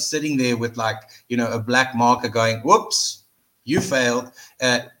 He's not sitting there with a black marker going, whoops, you failed.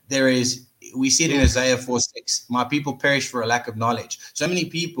 We see it in Isaiah 4:6. My people perish for a lack of knowledge. So many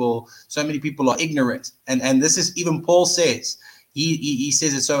people are ignorant. And this is, even Paul says, he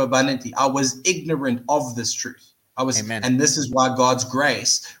says it so abundantly. I was ignorant of this truth. Amen. And this is why God's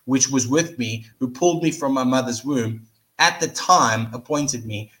grace, which was with me, who pulled me from my mother's womb, at the time appointed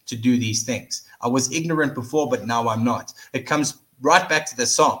me to do these things. I was ignorant before, but now I'm not. It comes right back to the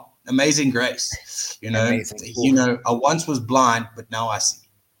song, Amazing Grace. I once was blind, but now I see.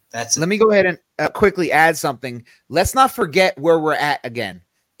 That's it. Let me go ahead and quickly add something. Let's not forget where we're at again.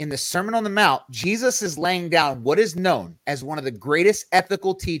 In the Sermon on the Mount, Jesus is laying down what is known as one of the greatest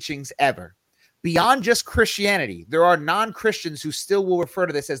ethical teachings ever. Beyond just Christianity, there are non-Christians who still will refer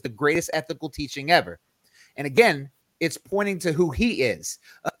to this as the greatest ethical teaching ever. And again, it's pointing to who he is.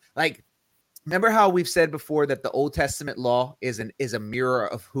 Remember how we've said before that the Old Testament law is a mirror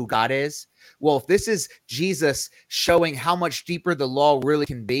of who God is? Well, if this is Jesus showing how much deeper the law really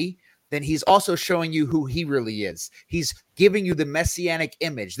can be, then he's also showing you who he really is. He's giving you the messianic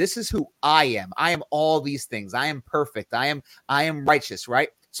image. This is who I am. I am all these things. I am perfect. I am righteous, right?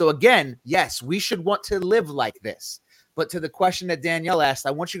 So again, yes, we should want to live like this. But to the question that Danielle asked,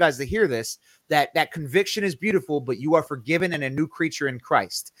 I want you guys to hear this, that conviction is beautiful, but you are forgiven and a new creature in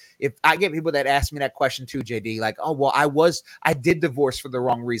Christ. If I get people that ask me that question too, JD, like, oh, well, I did divorce for the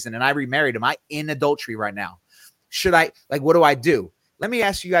wrong reason and I remarried. Am I in adultery right now? What do I do? Let me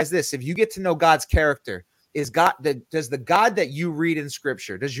ask you guys this. If you get to know God's character, does the God that you read in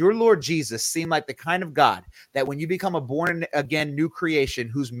scripture, does your Lord Jesus seem like the kind of God that when you become a born again new creation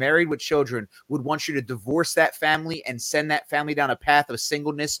who's married with children would want you to divorce that family and send that family down a path of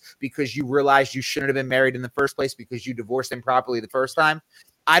singleness because you realized you shouldn't have been married in the first place because you divorced him properly the first time?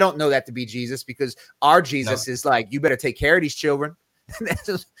 I don't know that to be Jesus, because our Jesus is like, you better take care of these children.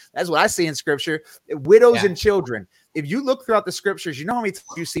 That's what I see in scripture. Widows and children. If you look throughout the scriptures, you know how many times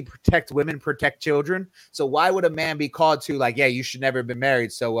you see protect women, protect children. So why would a man be called to you should never have been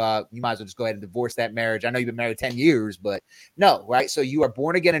married, so you might as well just go ahead and divorce that marriage? I know you've been married 10 years, but no, right? So you are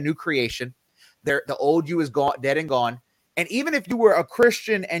born again, a new creation. The old you is gone, dead and gone. And even if you were a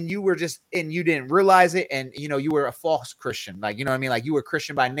Christian and you were and you didn't realize it, and you were a false Christian, you were a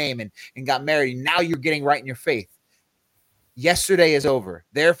Christian by name and got married, and now you're getting right in your faith. Yesterday is over.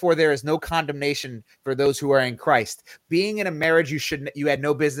 Therefore, there is no condemnation for those who are in Christ. Being in a marriage you had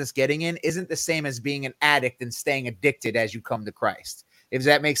no business getting in isn't the same as being an addict and staying addicted as you come to Christ. If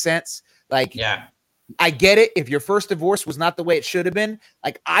that makes sense, I get it. If your first divorce was not the way it should have been,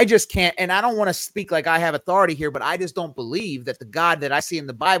 like, I just can't, and I don't want to speak like I have authority here, but I just don't believe that the God that I see in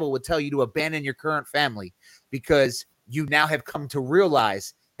the Bible would tell you to abandon your current family because you now have come to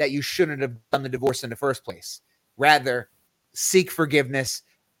realize that you shouldn't have done the divorce in the first place. Rather, seek forgiveness,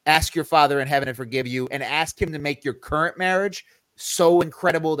 ask your Father in heaven to forgive you, and ask him to make your current marriage so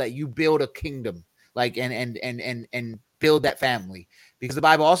incredible that you build a kingdom, like, and build that family. Because the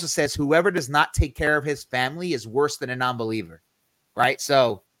Bible also says whoever does not take care of his family is worse than a non-believer, right?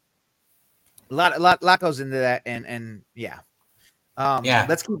 So a lot goes into that, and yeah. Yeah.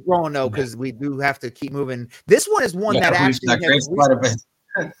 Let's keep going though, because we do have to keep moving. This one is one that we've actually digressed quite a bit.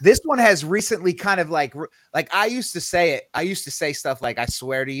 this one has recently kind of like I used to say it. I used to say stuff like, I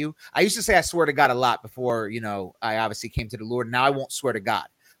swear to you. I used to say I swear to God a lot before, I obviously came to the Lord. Now I won't swear to God.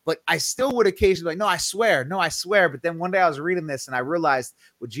 But I still would occasionally no, I swear. But then one day I was reading this and I realized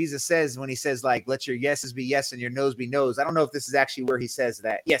what Jesus says when he says, like, let your yeses be yes and your no's be no's. I don't know if this is actually where he says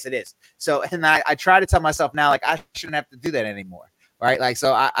that. Yes, it is. So, and I try to tell myself now, like, I shouldn't have to do that anymore. Right. Like,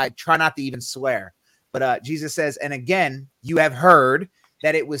 so I try not to even swear. But Jesus says, and again, you have heard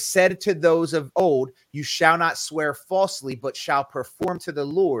that it was said to those of old, you shall not swear falsely, but shall perform to the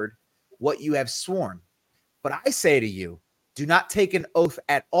Lord what you have sworn. But I say to you, do not take an oath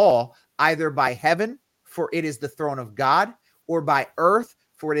at all, either by heaven, for it is the throne of God, or by earth,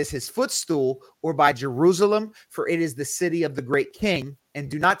 for it is his footstool, or by Jerusalem, for it is the city of the great king. And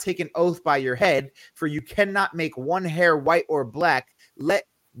do not take an oath by your head, for you cannot make one hair white or black. Let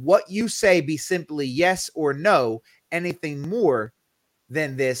what you say be simply yes or no. Anything more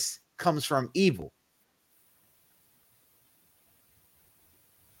than this comes from evil.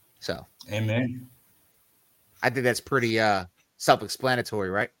 So, amen. I think that's pretty self-explanatory,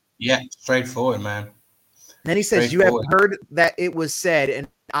 right? Yeah, straightforward, man. Then he says, you have heard that it was said, an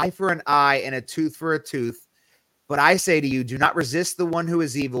eye for an eye and a tooth for a tooth. But I say to you, do not resist the one who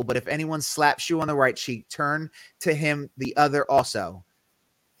is evil. But if anyone slaps you on the right cheek, turn to him the other also.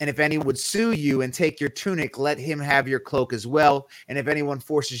 And if anyone would sue you and take your tunic, let him have your cloak as well. And if anyone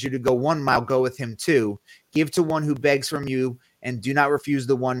forces you to go 1 mile, go with him too. Give to one who begs from you, and do not refuse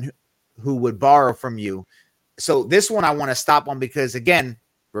the one who would borrow from you. So this one I want to stop on because, again,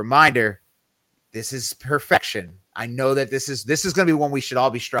 reminder, this is perfection. I know that this is going to be one we should all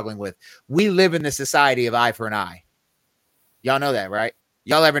be struggling with. We live in the society of eye for an eye. Y'all know that, right?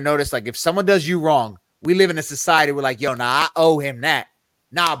 Y'all ever notice, like, if someone does you wrong, we live in a society where, like, yo, nah, I owe him that.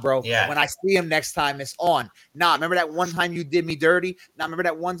 Nah, bro. Yeah. When I see him next time, it's on. Nah, remember that one time you did me dirty? Nah, remember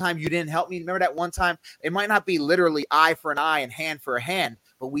that one time you didn't help me? Remember that one time? It might not be literally eye for an eye and hand for a hand,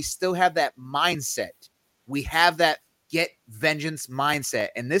 but we still have that mindset. We have that get vengeance mindset.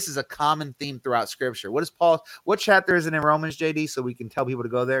 And this is a common theme throughout scripture. What chapter is it in Romans, JD? So we can tell people to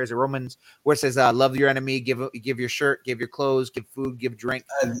go there. Is it Romans where it says, love your enemy, give your shirt, give your clothes, give food, give drink?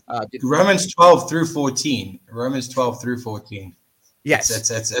 Romans 12 through 14. Romans 12 through 14.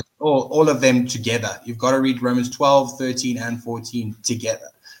 Yes. It's all of them together. You've got to read Romans 12, 13, and 14 together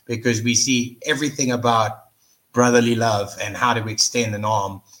because we see everything about brotherly love and how to extend an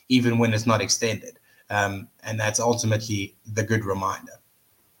arm even when it's not extended. And that's ultimately the good reminder.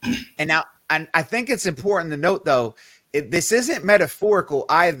 And now, and I think it's important to note, though, this isn't metaphorical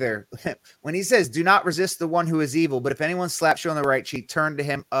either. When he says, do not resist the one who is evil, but if anyone slaps you on the right cheek, turn to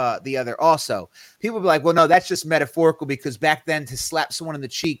him the other also. People be like, well, no, that's just metaphorical because back then to slap someone in the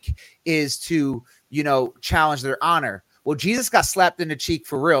cheek is to, challenge their honor. Well, Jesus got slapped in the cheek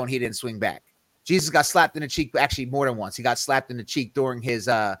for real and he didn't swing back. Jesus got slapped in the cheek actually more than once. He got slapped in the cheek during his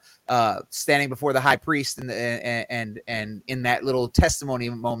standing before the high priest and in that little testimony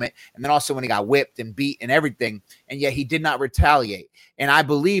moment, and then also when he got whipped and beat and everything, and yet he did not retaliate. And I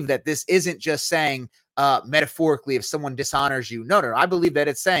believe that this isn't just saying metaphorically if someone dishonors you. No. I believe that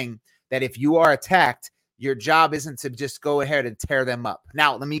it's saying that if you are attacked, your job isn't to just go ahead and tear them up.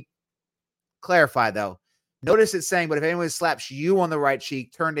 Now, let me clarify though. Notice it's saying, but if anyone slaps you on the right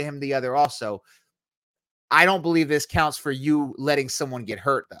cheek, turn to him the other also. I don't believe this counts for you letting someone get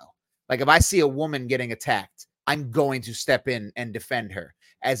hurt, though. Like if I see a woman getting attacked, I'm going to step in and defend her.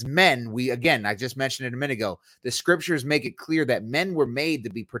 As men, I just mentioned it a minute ago, the scriptures make it clear that men were made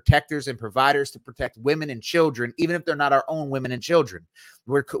to be protectors and providers to protect women and children, even if they're not our own women and children.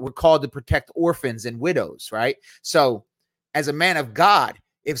 We're called to protect orphans and widows, right? So as a man of God,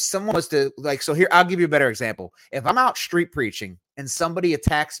 if someone was to so here, I'll give you a better example. If I'm out street preaching and somebody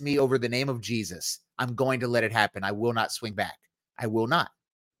attacks me over the name of Jesus, I'm going to let it happen. I will not swing back. I will not,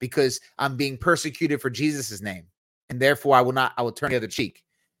 because I'm being persecuted for Jesus's name. And therefore I will turn the other cheek.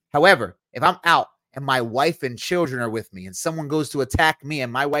 However, if I'm out and my wife and children are with me and someone goes to attack me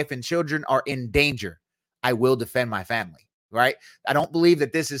and my wife and children are in danger, I will defend my family, right? I don't believe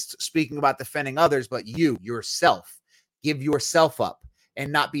that this is speaking about defending others, but yourself. Give yourself up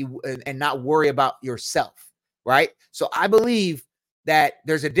and not worry about yourself, right? So I believe that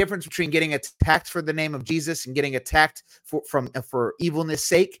there's a difference between getting attacked for the name of Jesus and getting attacked for evilness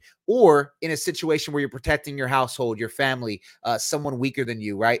sake, or in a situation where you're protecting your household, your family, someone weaker than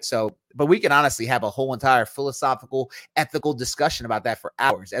you, right? So, but we can honestly have a whole entire philosophical, ethical discussion about that for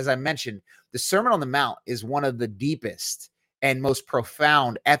hours. As I mentioned, the Sermon on the Mount is one of the deepest and most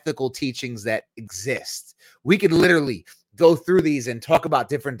profound ethical teachings that exist. We could literally go through these and talk about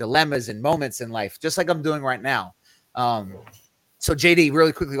different dilemmas and moments in life, just like I'm doing right now. So JD,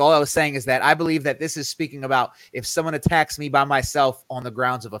 really quickly, all I was saying is that I believe that this is speaking about if someone attacks me by myself on the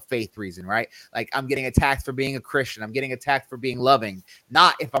grounds of a faith reason, right? Like I'm getting attacked for being a Christian. I'm getting attacked for being loving,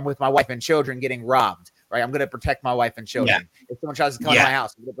 not if I'm with my wife and children getting robbed, right? I'm going to protect my wife and children. If someone tries to come to my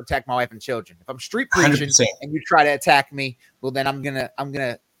house, I'm going to protect my wife and children. If I'm street preaching 100%. and you try to attack me, well, then I'm going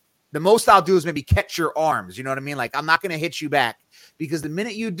to, the most I'll do is maybe catch your arms. You know what I mean? Like I'm not going to hit you back, because the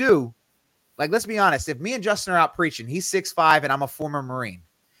minute you do, like, let's be honest. If me and Justin are out preaching, he's 6'5" and I'm a former Marine.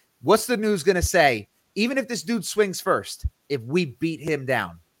 What's the news going to say? Even if this dude swings first, if we beat him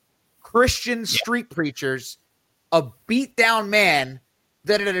down, Christian street preachers, a beat down man,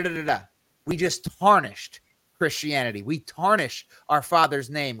 we just tarnished Christianity. We tarnish our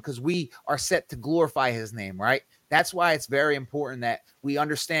Father's name because we are set to glorify his name, right? That's why it's very important that we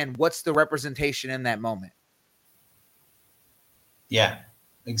understand what's the representation in that moment. Yeah,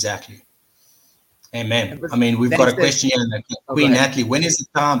 exactly. Amen. I mean, we've got a question here. Queen Natalie, when is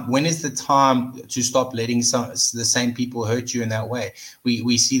the time to stop letting the same people hurt you in that way?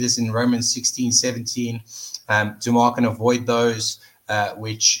 We see this in Romans 16:17, to mark and avoid those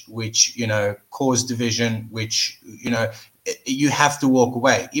which cause division, which you have to walk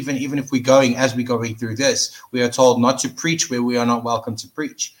away. Even if we're going through this, we are told not to preach where we are not welcome to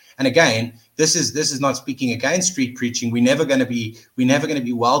preach. And again, this is not speaking against street preaching. We're never going to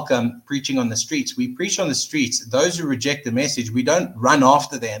be welcome preaching on the streets. We preach on the streets. Those who reject the message, we don't run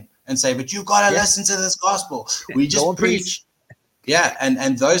after them and say, but you got to listen to this gospel. We just preach. Yeah.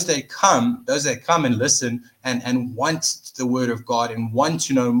 And those that come and listen and want the word of God and want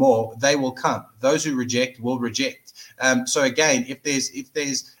to know more, they will come. Those who reject will reject. So again, if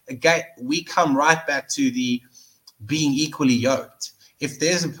there's a gate, we come right back to the being equally yoked. If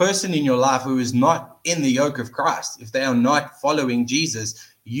there's a person in your life who is not in the yoke of Christ, if they are not following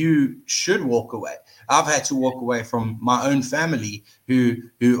Jesus, you should walk away. I've had to walk away from my own family who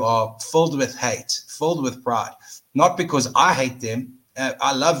are filled with hate, filled with pride, not because I hate them.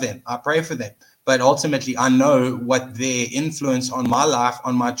 I love them. I pray for them. But ultimately, I know what their influence on my life,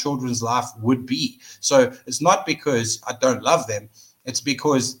 on my children's life would be. So it's not because I don't love them. It's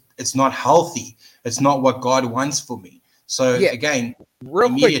because it's not healthy. It's not what God wants for me. So again,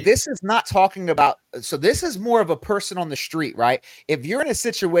 real quick, this is not talking about, so this is more of a person on the street, right? If you're in a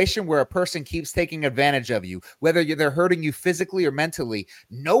situation where a person keeps taking advantage of you, whether they're hurting you physically or mentally,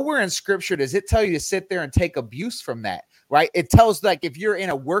 nowhere in scripture does it tell you to sit there and take abuse from that, right? It tells, like, if you're in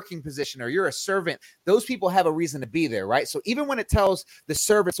a working position or you're a servant, those people have a reason to be there, right? So even when it tells the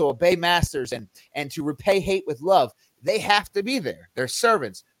servants to obey masters and to repay hate with love, they have to be there. They're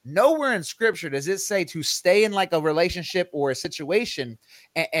servants. Nowhere in scripture does it say to stay in like a relationship or a situation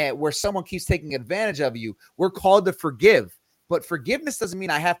where someone keeps taking advantage of you. We're called to forgive, but forgiveness doesn't mean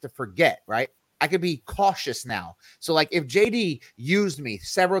I have to forget, right? I could be cautious now. So like if JD used me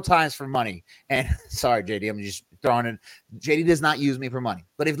several times for money, and sorry, JD, I'm just throwing in, JD does not use me for money,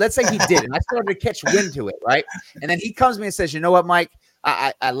 but if let's say he did, and I started to catch wind to it, right? And then he comes to me and says, you know what, Mike,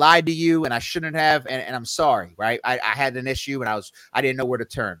 I lied to you and I shouldn't have, and I'm sorry, right? I had an issue and I didn't know where to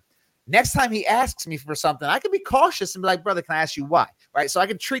turn. Next time he asks me for something, I can be cautious and be like, brother, can I ask you why? Right? So I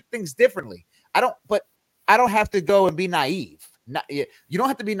can treat things differently. I don't have to go and be naive. You don't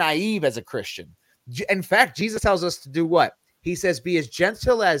have to be naive as a Christian. In fact, Jesus tells us to do what? He says, be as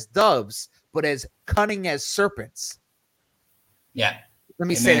gentle as doves, but as cunning as serpents. Yeah. Let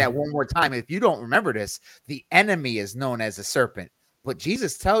me say that one more time. If you don't remember this, the enemy is known as a serpent. But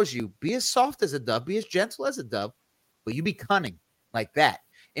Jesus tells you, be as soft as a dove, be as gentle as a dove, but you be cunning like that.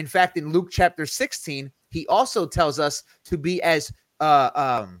 In fact, in Luke chapter 16, he also tells us to be as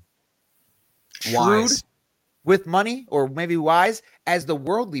shrewd with money, or maybe wise, as the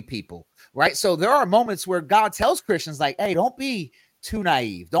worldly people, right? So there are moments where God tells Christians like, hey, don't be too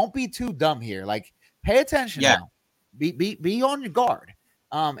naive. Don't be too dumb here. Like, pay attention now. Be on your guard.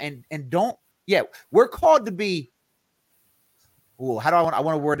 And don't, we're called to be, I want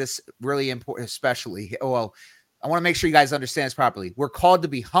to word this really important, especially. I want to make sure you guys understand this properly. We're called to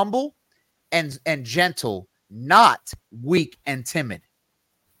be humble and gentle, not weak and timid.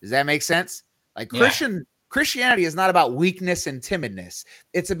 Does that make sense? Like Christianity is not about weakness and timidness.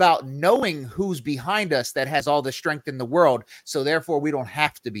 It's about knowing who's behind us that has all the strength in the world. So therefore, we don't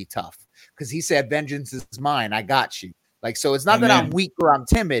have to be tough, because he said, vengeance is mine. I got you. Like, so it's not that I'm weak or I'm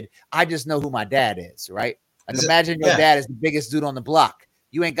timid. I just know who my dad is, right? Like, imagine your dad is the biggest dude on the block.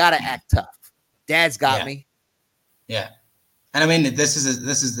 You ain't got to act tough. Dad's got me. Yeah. And I mean, this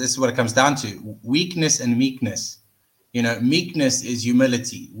is what it comes down to: weakness and meekness. You know, meekness is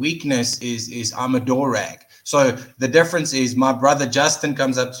humility. Weakness is I'm a door rag. So the difference is, my brother Justin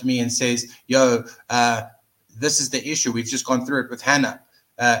comes up to me and says, "Yo, this is the issue. We've just gone through it with Hannah.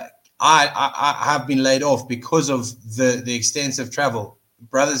 I have been laid off because of the extensive travel.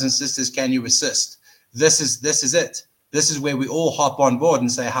 Brothers and sisters, can you assist? This is it. This is where we all hop on board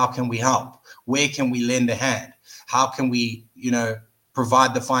and say, how can we help? Where can we lend a hand? How can we,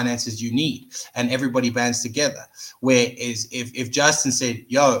 provide the finances you need?" And everybody bands together. Whereas if Justin said,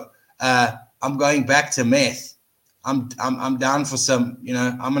 "Yo, I'm going back to meth. I'm down for some,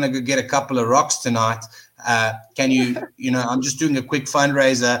 I'm gonna go get a couple of rocks tonight. Can you, I'm just doing a quick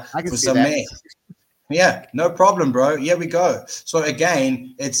fundraiser for some meth." Yeah, no problem, bro. Here we go. So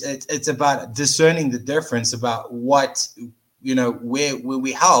again, it's about discerning the difference about what, where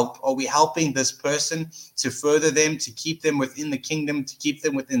we help. Are we helping this person to further them, to keep them within the kingdom, to keep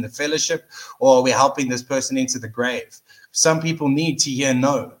them within the fellowship, or are we helping this person into the grave? Some people need to hear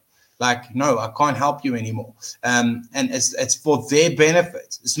no. Like, no, I can't help you anymore. And it's for their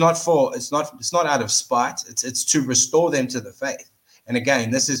benefit. It's not out of spite. It's to restore them to the faith. And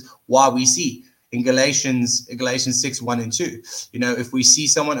again, this is why we see in Galatians 6, 1 and 2, if we see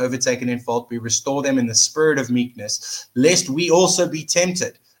someone overtaken in fault, we restore them in the spirit of meekness, lest we also be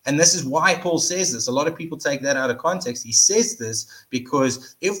tempted. And this is why Paul says this. A lot of people take that out of context. He says this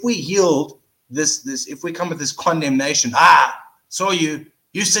because if we yield this, if we come with this condemnation, saw you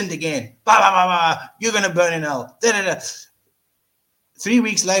sinned again, you're going to burn in hell, 3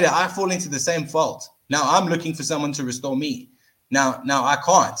 weeks later, I fall into the same fault. Now I'm looking for someone to restore me. Now I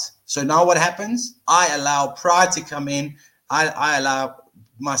can't. So now what happens? I allow pride to come in. I allow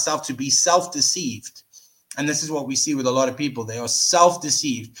myself to be self-deceived. And this is what we see with a lot of people. They are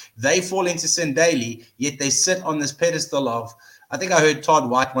self-deceived. They fall into sin daily, yet they sit on this pedestal of, I think I heard Todd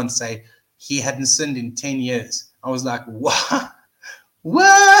White once say he hadn't sinned in 10 years. I was like, what?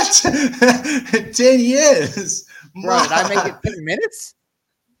 What? 10 years? Bro, did I make it 10 minutes?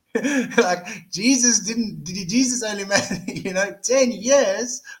 Like Jesus only made 10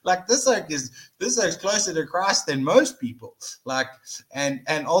 years. Like this is closer to Christ than most people. Like and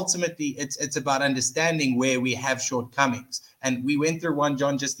ultimately it's about understanding where we have shortcomings. And we went through 1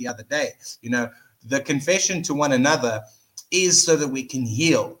 John just the other day. The confession to one another is so that we can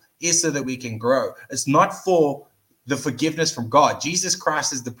heal, is so that we can grow. It's not for the forgiveness from God. Jesus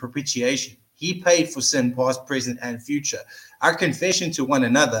Christ is the propitiation. He paid for sin, past, present, and future. Our confession to one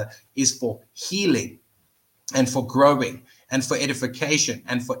another is for healing and for growing and for edification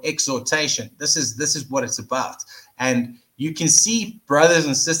and for exhortation. This is what it's about. And you can see brothers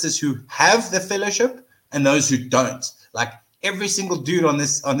and sisters who have the fellowship and those who don't. Like every single dude on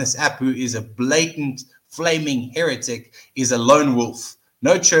this app who is a blatant, flaming heretic is a lone wolf.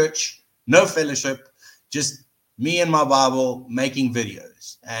 No church, no fellowship, just me and my Bible making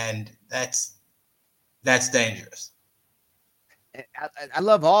videos. And that's dangerous. I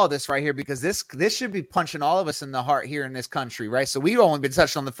love all this right here, because this should be punching all of us in the heart here in this country, right? So we've only been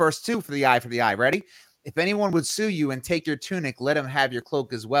touched on the first two for the eye. Ready? If anyone would sue you and take your tunic, let him have your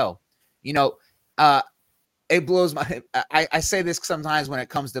cloak as well. It blows my. I say this sometimes when it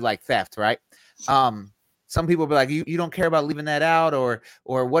comes to like theft, right? Some people be like, you don't care about leaving that out, or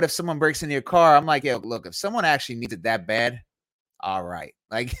what if someone breaks into your car? I'm like, yo, look, if someone actually needs it that bad, all right.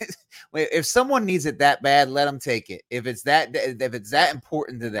 Like if someone needs it that bad, let them take it. If it's that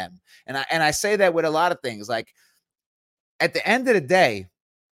important to them. And I say that with a lot of things. Like at the end of the day,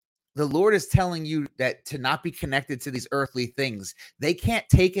 the Lord is telling you that to not be connected to these earthly things. They can't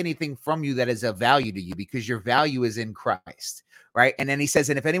take anything from you that is of value to you, because your value is in Christ, right? And then he says,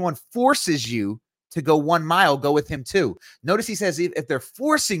 and if anyone forces you to go 1 mile, go with him too. Notice he says, if they're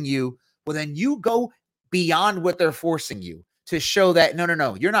forcing you, well, then you go beyond what they're forcing you, to show that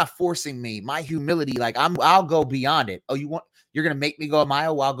no, you're not forcing me. My humility, like I'll go beyond it. Oh, you're gonna make me go 1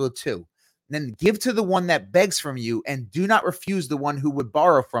 mile? Well, I'll go 2. And then give to the one that begs from you, and do not refuse the one who would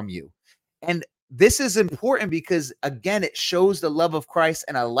borrow from you. And this is important because, again, it shows the love of Christ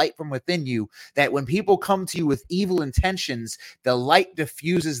and a light from within you, that when people come to you with evil intentions, the light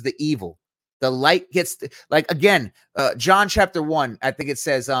diffuses the evil. The light gets, like, again, John chapter 1, I think it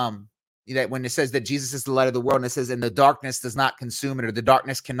says, that when it says that Jesus is the light of the world, and it says, and the darkness does not consume it, or the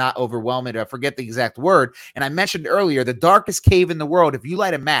darkness cannot overwhelm it. I forget the exact word. And I mentioned earlier, the darkest cave in the world, if you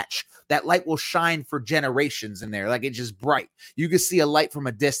light a match, that light will shine for generations in there. Like, it's just bright. You can see a light from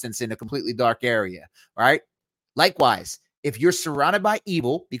a distance in a completely dark area, right? Likewise, if you're surrounded by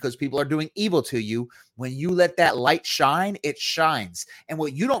evil because people are doing evil to you, when you let that light shine, it shines. And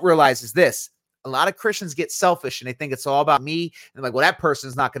what you don't realize is this. A lot of Christians get selfish and they think it's all about me. And they're like, well, that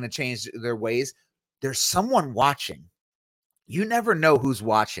person's not going to change their ways. There's someone watching. You never know who's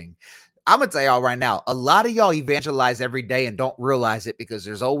watching. I'm going to tell y'all right now, a lot of y'all evangelize every day and don't realize it because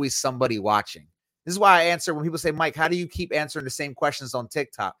there's always somebody watching. This is why I answer when people say, Mike, how do you keep answering the same questions on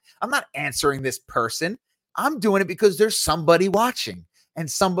TikTok? I'm not answering this person. I'm doing it because there's somebody watching, and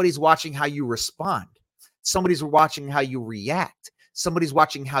somebody's watching how you respond. Somebody's watching how you react. Somebody's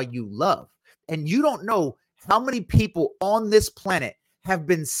watching how you love. And you don't know how many people on this planet have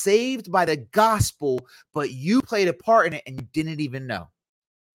been saved by the gospel, but you played a part in it and you didn't even know.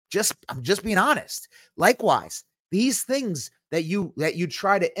 I'm just being honest. Likewise, these things that you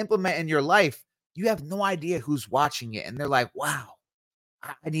try to implement in your life, you have no idea who's watching it. And they're like, wow,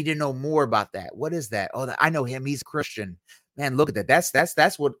 I need to know more about that. What is that? Oh, I know him. He's a Christian. Man, look at that.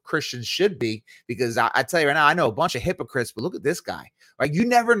 That's what Christians should be, because I tell you right now, I know a bunch of hypocrites, but look at this guy. Right? You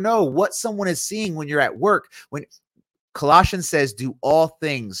never know what someone is seeing when you're at work. When Colossians says, do all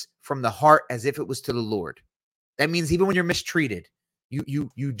things from the heart as if it was to the Lord. That means even when you're mistreated,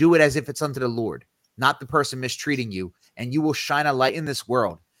 you do it as if it's unto the Lord, not the person mistreating you, and you will shine a light in this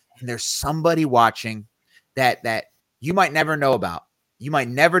world. And there's somebody watching that you might never know about. You might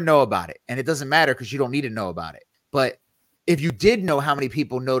never know about it, and it doesn't matter because you don't need to know about it. But if you did know how many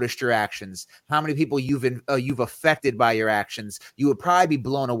people noticed your actions, how many people you've affected by your actions, you would probably be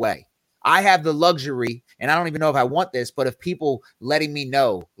blown away. I have the luxury, and I don't even know if I want this, but if people letting me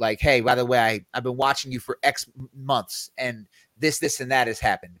know, like, hey, by the way, I've been watching you for X months, and this, and that has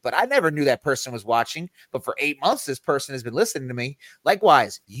happened. But I never knew that person was watching. But for 8 months, this person has been listening to me.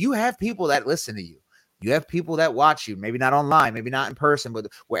 Likewise, you have people that listen to you. You have people that watch you, maybe not online, maybe not in person, but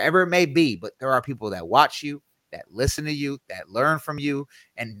wherever it may be. But there are people that watch you, that listen to you, that learn from you,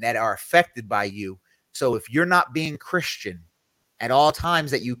 and that are affected by you. So if you're not being Christian at all times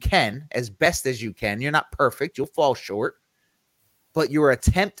that you can, as best as you can, you're not perfect, you'll fall short, but your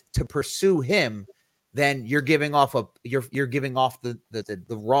attempt to pursue him, then you're giving off you're giving off the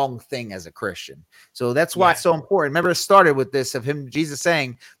wrong thing as a Christian. So that's why it's so important. Remember, it started with this of him, Jesus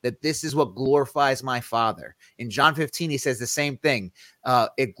saying that this is what glorifies my Father. In John 15, he says the same thing.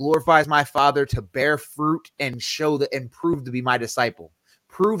 It glorifies my Father to bear fruit and show that and prove to be my disciple.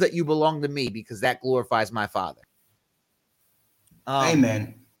 Prove that you belong to me, because that glorifies my Father.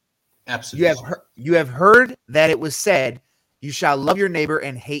 Amen. Absolutely. You have heard that it was said, you shall love your neighbor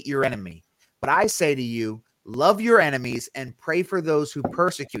and hate your enemy. But I say to you, love your enemies and pray for those who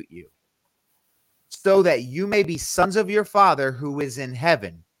persecute you, so that you may be sons of your Father who is in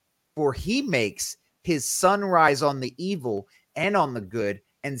heaven. For he makes his sun rise on the evil and on the good,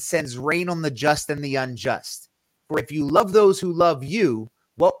 and sends rain on the just and the unjust. For if you love those who love you,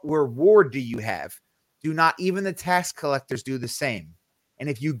 what reward do you have? Do not even the tax collectors do the same? And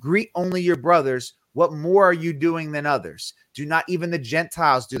if you greet only your brothers, what more are you doing than others? Do not even the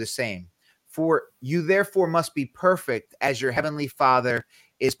Gentiles do the same? For you therefore must be perfect as your heavenly Father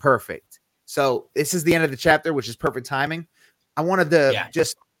is perfect. So this is the end of the chapter, which is perfect timing. I wanted to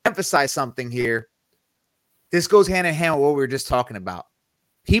just emphasize something here. This goes hand in hand with what we were just talking about.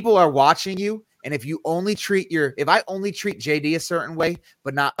 People are watching you. And if I only treat JD a certain way,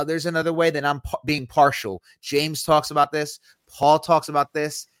 but not others another way, then I'm being partial. James talks about this. Paul talks about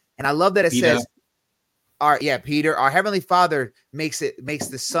this. And I love that it says, Peter, our heavenly Father makes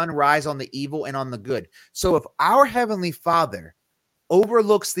the sun rise on the evil and on the good. So if our heavenly Father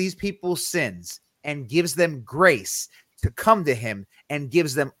overlooks these people's sins and gives them grace to come to him and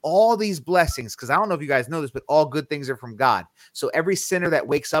gives them all these blessings, because I don't know if you guys know this, but all good things are from God. So every sinner that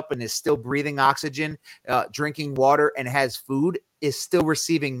wakes up and is still breathing oxygen, drinking water, and has food is still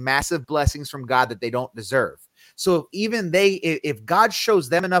receiving massive blessings from God that they don't deserve. So if God shows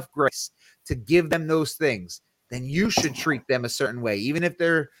them enough grace to give them those things, then you should treat them a certain way, even if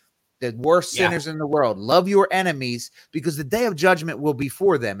they're the worst sinners in the world. Love your enemies, because the day of judgment will be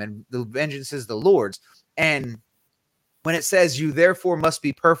for them, and the vengeance is the Lord's. And when it says you therefore must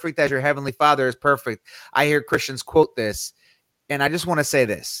be perfect as your heavenly Father is perfect, I hear Christians quote this, and I just want to say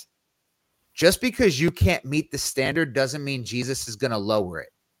this. Just because you can't meet the standard doesn't mean Jesus is going to lower it.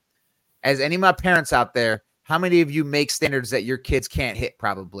 As any of my parents out there, how many of you make standards that your kids can't hit,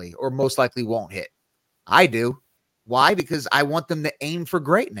 probably, or most likely won't hit? I do. Why? Because I want them to aim for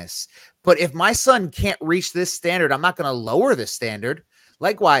greatness. But if my son can't reach this standard, I'm not going to lower the standard.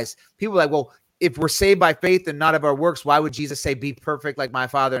 Likewise, people are like, well, if we're saved by faith and not of our works, why would Jesus say, be perfect like my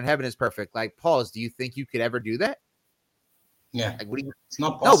Father in heaven is perfect? Like, pause. Do you think you could ever do that? Yeah. Like, what do you? It's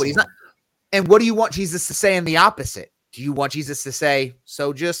not possible. No, but he's not. And what do you want Jesus to say in the opposite? Do you want Jesus to say,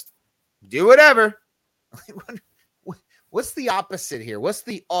 so just do whatever? What's the opposite here? What's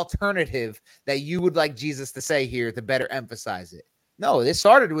the alternative that you would like Jesus to say here to better emphasize it? No, this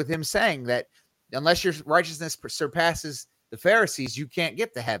started with him saying that unless your righteousness surpasses the Pharisees, you can't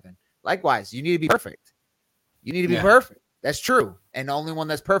get to heaven. Likewise, you need to be perfect. You need to be perfect. That's true. And the only one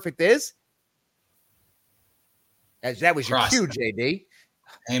that's perfect is? That was your cue, JD.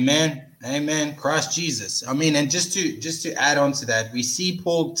 Amen. Amen. Christ Jesus. I mean, and just to add on to that, we see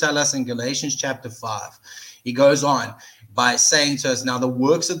Paul tell us in Galatians chapter 5, he goes on by saying to us, now the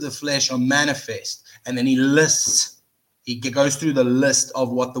works of the flesh are manifest. And then he goes through the list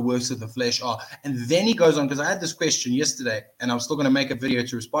of what the works of the flesh are. And then he goes on, because I had this question yesterday and I'm still going to make a video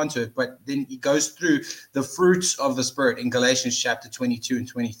to respond to it. But then he goes through the fruits of the Spirit in Galatians chapter 22 and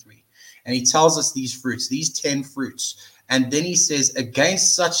 23. And he tells us these fruits, these 10 fruits. And then he says,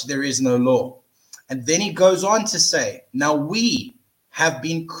 against such there is no law. And then he goes on to say, now we have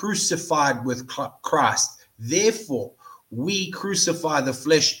been crucified with Christ. Therefore, we crucify the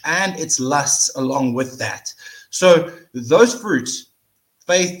flesh and its lusts along with that. So those fruits,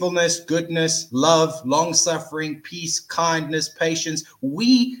 faithfulness, goodness, love, long-suffering, peace, kindness, patience,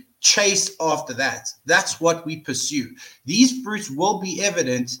 we chase after that. That's what we pursue. These fruits will be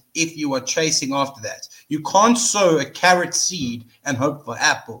evident if you are chasing after that. You can't sow a carrot seed and hope for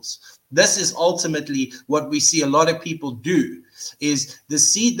apples. This is ultimately what we see a lot of people do, is the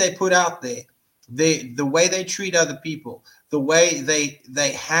seed they put out there, the way they treat other people, the way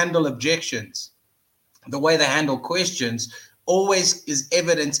they handle objections, the way they handle questions always is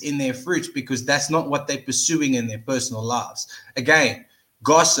evident in their fruits, because that's not what they're pursuing in their personal lives. Again,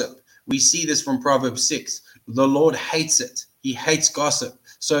 gossip. We see this from Proverbs 6. The Lord hates it. He hates gossip.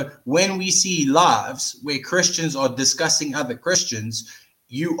 So when we see lives where Christians are discussing other Christians,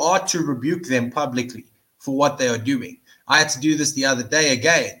 you are to rebuke them publicly for what they are doing. I had to do this the other day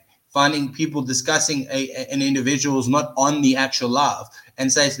again, finding people discussing an individual who's not on the actual live,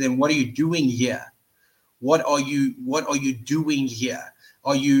 and say to them, what are you doing here? What are you doing here?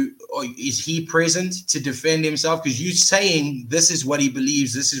 Is he present to defend himself? Because you're saying this is what he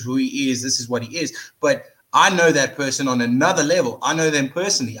believes, this is who he is, this is what he is. But I know that person on another level. I know them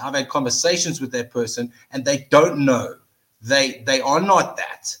personally. I've had conversations with that person, and they don't know. They are not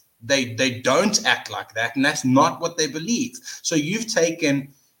that. They don't act like that, and that's not what they believe. So you've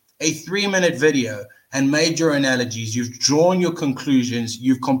taken a 3-minute video and made your analogies. You've drawn your conclusions.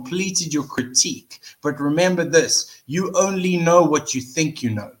 You've completed your critique. But remember this, you only know what you think you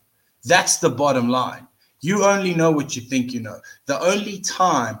know. That's the bottom line. You only know what you think you know. The only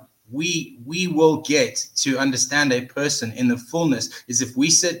time we will get to understand a person in the fullness is if we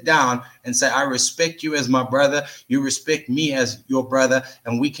sit down and say, I respect you as my brother, you respect me as your brother,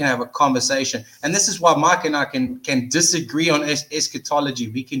 and we can have a conversation. And this is why Mike and I can disagree on eschatology.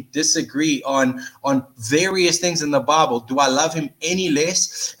 We can disagree on various things in the Bible. Do I love him any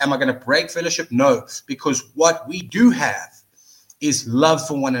less? Am I going to break fellowship? No, because what we do have is love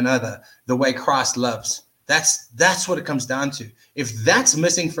for one another the way Christ loves. That's what it comes down to. If that's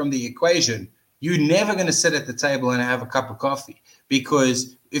missing from the equation, you're never going to sit at the table and have a cup of coffee,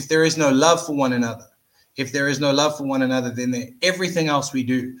 because if there is no love for one another, then everything else we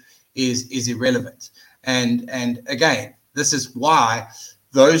do is irrelevant. And again, this is why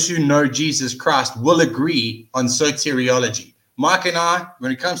those who know Jesus Christ will agree on soteriology. Mike and I,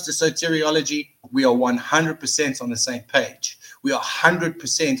 when it comes to soteriology, we are 100% on the same page. We are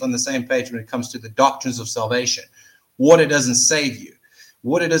 100% on the same page when it comes to the doctrines of salvation. Water doesn't save you.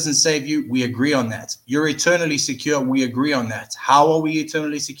 We agree on that. You're eternally secure. We agree on that. How are we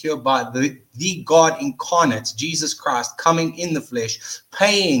eternally secure? By the God incarnate, Jesus Christ, coming in the flesh,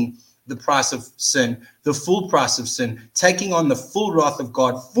 paying the price of sin, the full price of sin, taking on the full wrath of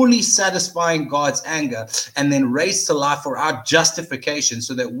God, fully satisfying God's anger, and then raised to life for our justification,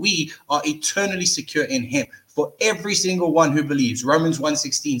 so that we are eternally secure in him. For every single one who believes. Romans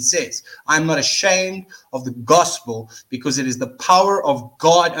 1:16 says, I'm not ashamed of the gospel, because it is the power of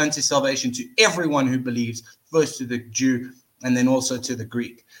God unto salvation to everyone who believes, first to the Jew and then also to the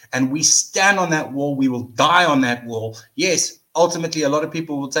Greek. And we stand on that wall. We will die on that wall. Yes, ultimately, a lot of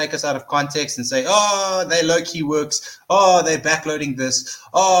people will take us out of context and say, oh, they low-key works. Oh, they're backloading this.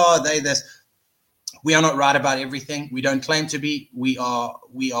 Oh, they this. We are not right about everything. We don't claim to be. We are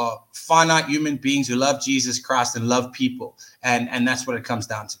finite human beings who love Jesus Christ and love people. And that's what it comes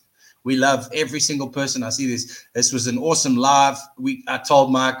down to. We love every single person. I see this. This was an awesome live. I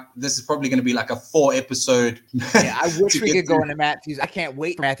told Mark this is probably going to be like a 4-episode. Yeah, I wish we could go into Matthew's. I can't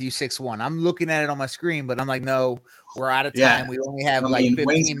wait for Matthew 6:1. I'm looking at it on my screen, but I'm like, no, we're out of time. Yeah. We only have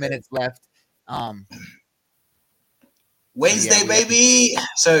 15 minutes left. Wednesday, baby.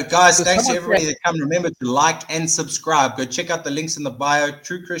 So, guys, thanks to everybody that come. Remember to like and subscribe. Go check out the links in the bio.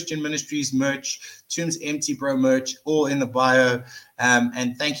 True Christian Ministries merch, Tombs Empty Bro merch, all in the bio.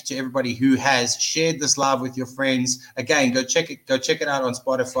 And thank you to everybody who has shared this live with your friends. Again, go check it out on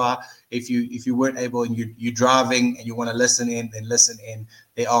Spotify. If you weren't able and you're driving and you want to listen in, then listen in.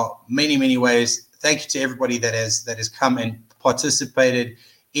 There are many ways. Thank you to everybody that has come and participated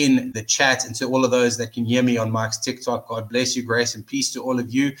in the chat, and to all of those that can hear me on Mike's TikTok. God bless you, grace and peace to all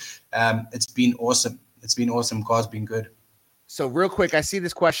of you. It's been awesome. God's been good. So real quick, I see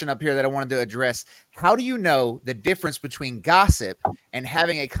this question up here that I wanted to address. How do you know the difference between gossip and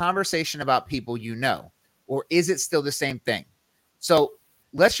having a conversation about people you know? Or is it still the same thing? So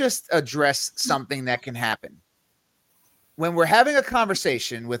let's just address something that can happen. When we're having a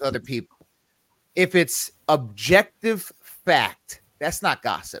conversation with other people, if it's objective fact, that's not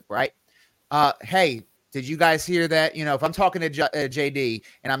gossip, right? Hey, did you guys hear that? You know, if I'm talking to JD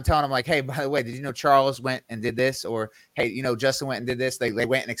and I'm telling him like, hey, by the way, did you know Charles went and did this? Or, hey, you know, Justin went and did this. They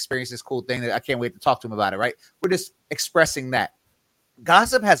went and experienced this cool thing that I can't wait to talk to him about it, right? We're just expressing that.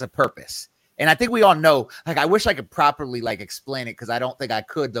 Gossip has a purpose. And I think we all know, like, I wish I could properly like explain it because I don't think I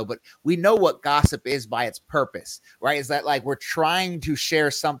could though, but we know what gossip is by its purpose, right? Is that like we're trying to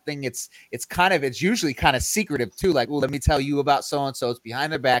share something. It's usually kind of secretive too. Like, well, let me tell you about so-and-so. It's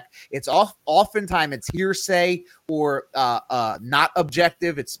behind their back. It's oftentimes it's hearsay or not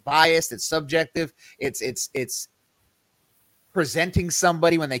objective. It's biased. It's subjective. It's presenting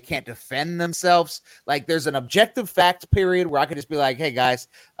somebody when they can't defend themselves. Like there's an objective fact period where I could just be like, hey guys,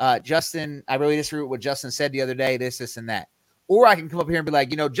 Justin, I really disagree with what Justin said the other day, this and that. Or I can come up here and be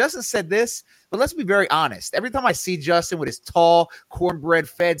like, you know, Justin said this, but let's be very honest. Every time I see Justin with his tall, cornbread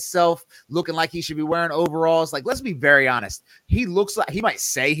fed self looking like he should be wearing overalls, like, let's be very honest. He looks like he might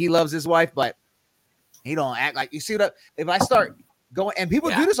say he loves his wife, but he don't act like, you see what if I start going, and people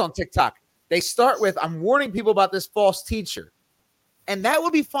do this on TikTok, they start with, I'm warning people about this false teacher. And that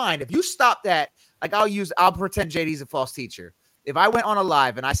would be fine. If you stop that, like I'll pretend JD's a false teacher. If I went on a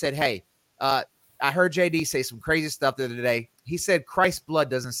live and I said, hey, I heard JD say some crazy stuff the other day. He said Christ's blood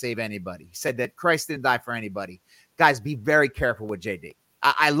doesn't save anybody. He said that Christ didn't die for anybody. Guys, be very careful with JD.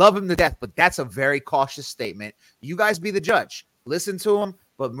 I love him to death, but that's a very cautious statement. You guys be the judge. Listen to him,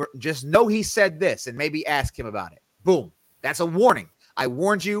 but just know he said this and maybe ask him about it. Boom. That's a warning. I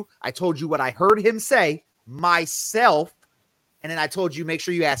warned you. I told you what I heard him say myself. And then I told you, make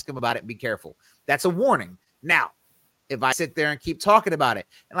sure you ask him about it and be careful. That's a warning. Now, if I sit there and keep talking about it,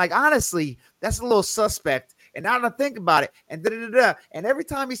 and like, honestly, that's a little suspect. And now that I think about it, and and every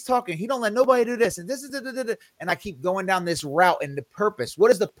time he's talking, he don't let nobody do this, and this is and I keep going down this route and the purpose.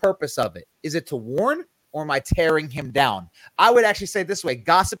 What is the purpose of it? Is it to warn, or am I tearing him down? I would actually say it this way: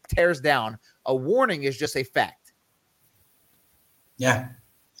 gossip tears down. A warning is just a fact. Yeah,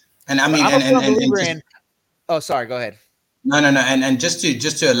 and I mean, oh, sorry, go ahead. No. And just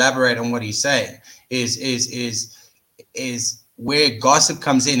to elaborate on what he's saying is where gossip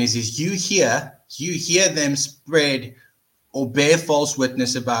comes in is you hear them spread or bear false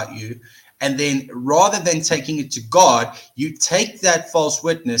witness about you. And then rather than taking it to God, you take that false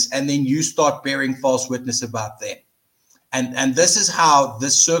witness and then you start bearing false witness about them. And this is how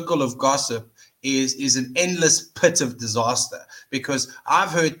this circle of gossip is an endless pit of disaster, because I've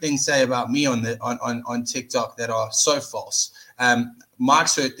heard things say about me on TikTok that are so false.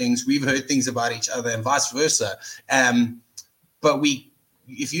 Mark's heard things, we've heard things about each other, and vice versa. But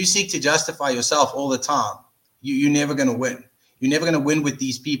if you seek to justify yourself all the time, you're never going to win. You're never going to win with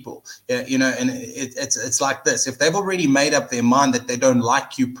these people, you know. And it's like this: if they've already made up their mind that they don't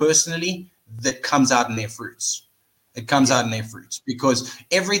like you personally, that comes out in their fruits. It comes out in their fruits, because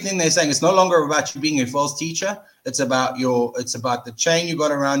everything they're saying, it's no longer about you being a false teacher. It's about the chain you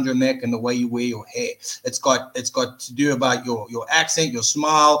got around your neck and the way you wear your hair. It's got to do about your accent, your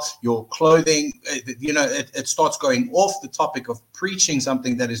smile, your clothing. You know, it starts going off the topic of preaching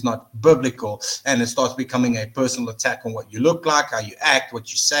something that is not biblical, and it starts becoming a personal attack on what you look like, how you act, what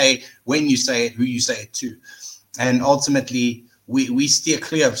you say, when you say it, who you say it to. And ultimately, we steer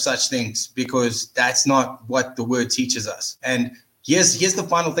clear of such things, because that's not what the word teaches us. And here's the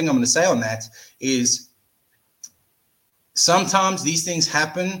final thing I'm going to say on that is, sometimes these things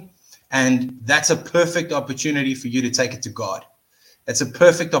happen And that's a perfect opportunity for you to take it to God. It's a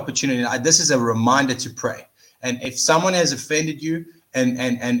perfect opportunity. This is a reminder to pray. And if someone has offended you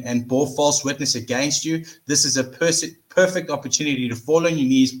and bore false witness against you, this is a perfect opportunity to fall on your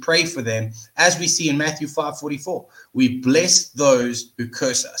knees, pray for them. As we see in Matthew 5:44, we bless those who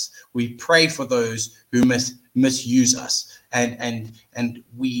curse us. We pray for those who misuse us. And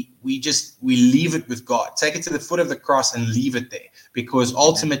we leave it with God. Take it to the foot of the cross and leave it there, because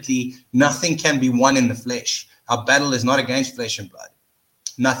ultimately nothing can be won in the flesh. Our battle is not against flesh and blood.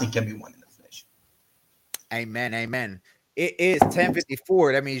 Nothing can be won in the flesh. Amen. Amen. It is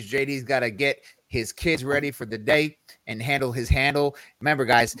 10:54. That means JD's got to get his kids ready for the day and handle his handle. Remember,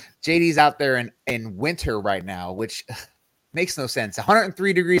 guys, JD's out there in winter right now, which makes no sense.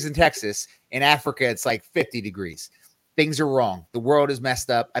 103 degrees in Texas. In Africa, it's like 50 degrees. Things are wrong. The world is messed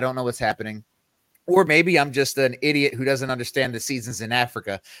up. I don't know what's happening. Or maybe I'm just an idiot who doesn't understand the seasons in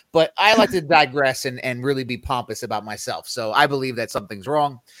Africa. But I like to digress and really be pompous about myself. So I believe that something's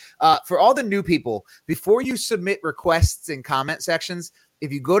wrong. For all the new people, before you submit requests in comment sections,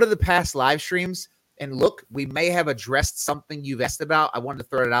 if you go to the past live streams and look, we may have addressed something you've asked about. I wanted to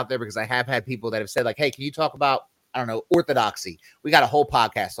throw it out there because I have had people that have said, like, hey, can you talk about, I don't know, orthodoxy? We got a whole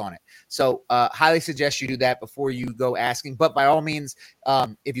podcast on it. So highly suggest you do that before you go asking. But by all means,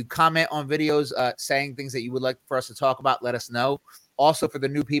 if you comment on videos saying things that you would like for us to talk about, let us know. Also, for the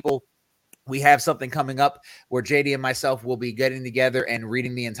new people, we have something coming up where JD and myself will be getting together and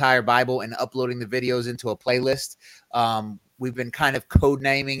reading the entire Bible and uploading the videos into a playlist. We've been kind of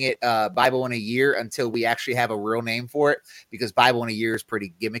codenaming it Bible in a Year until we actually have a real name for it, because Bible in a Year is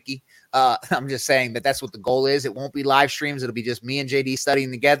pretty gimmicky. I'm just saying that's what the goal is. It won't be live streams. It'll be just me and JD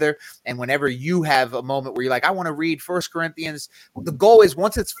studying together. And whenever you have a moment where you're like, I want to read 1 Corinthians, the goal is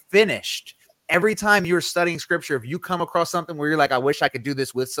once it's finished, every time you're studying scripture, if you come across something where you're like, I wish I could do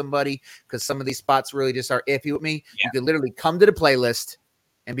this with somebody because some of these spots really just are iffy with me, you can literally come to the playlist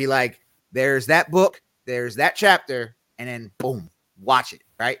and be like, there's that book, there's that chapter, and then boom, watch it,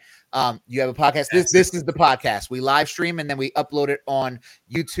 right? You have a podcast. This is the podcast. We live stream and then we upload it on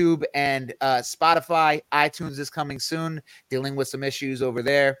YouTube and Spotify. iTunes is coming soon, dealing with some issues over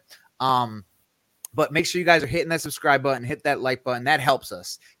there. But make sure you guys are hitting that subscribe button, hit that like button. That helps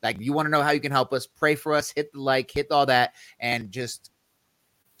us. Like, if you want to know how you can help us, pray for us, hit the like, hit all that, and just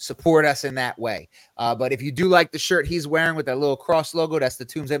support us in that way. But if you do like the shirt he's wearing with that little cross logo, that's the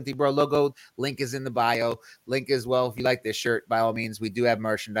Tombs Empty Bro logo. Link is in the bio. Link as well. If you like this shirt, by all means, we do have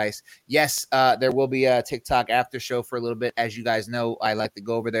merchandise. Yes, there will be a TikTok after show for a little bit. As you guys know, I like to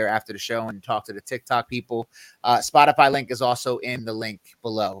go over there after the show and talk to the TikTok people. Spotify link is also in the link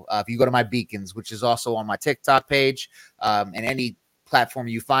below. If you go to my Beacons, which is also on my TikTok page, and any platform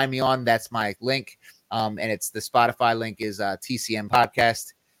you find me on, that's my link. And it's the Spotify link is TCM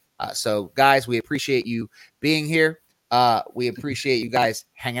podcast. So, guys, we appreciate you being here. We appreciate you guys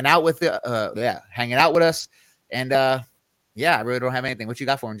hanging out with us. And I really don't have anything. What you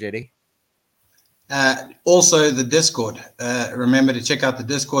got for him, JD? Also, the Discord. Remember to check out the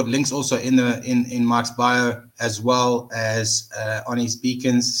Discord. Links also in Mark's bio, as well as on his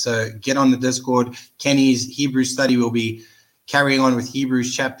Beacons. So get on the Discord. Kenny's Hebrew study will be carrying on with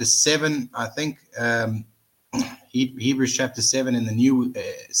Hebrews chapter 7, I think. Hebrews chapter 7 in the new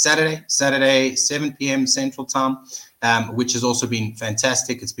Saturday, 7 p.m. Central Time, which has also been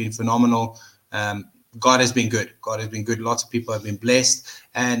fantastic. It's been phenomenal. God has been good. Lots of people have been blessed.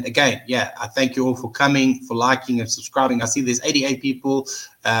 And again, I thank you all for coming, for liking and subscribing. I see there's 88 people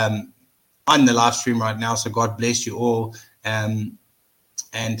on the live stream right now. So God bless you all. And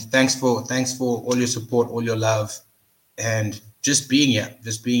thanks for all your support, all your love, and just being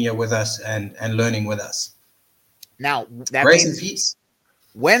here with us and learning with us. Now, that Grace means and peace.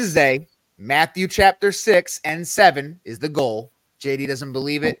 Wednesday, Matthew chapter 6 and 7 is the goal. JD doesn't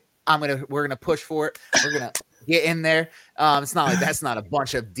believe it. We're gonna push for it. We're gonna get in there. It's not like that's not a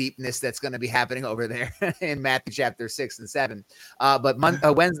bunch of deepness that's going to be happening over there in Matthew chapter 6 and 7.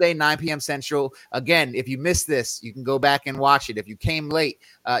 But Wednesday, 9 p.m. Central. Again, if you missed this, you can go back and watch it. If you came late,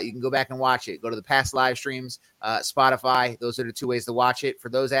 you can go back and watch it. Go to the past live streams, Spotify. Those are the two ways to watch it. For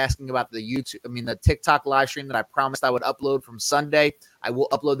those asking about the TikTok live stream that I promised I would upload from Sunday, I will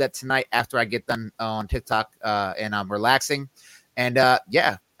upload that tonight after I get done on TikTok and I'm relaxing. And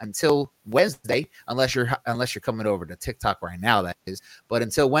until Wednesday, unless you're coming over to TikTok right now, that is. But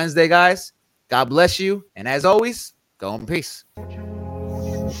until Wednesday, guys, God bless you. And as always, go in peace.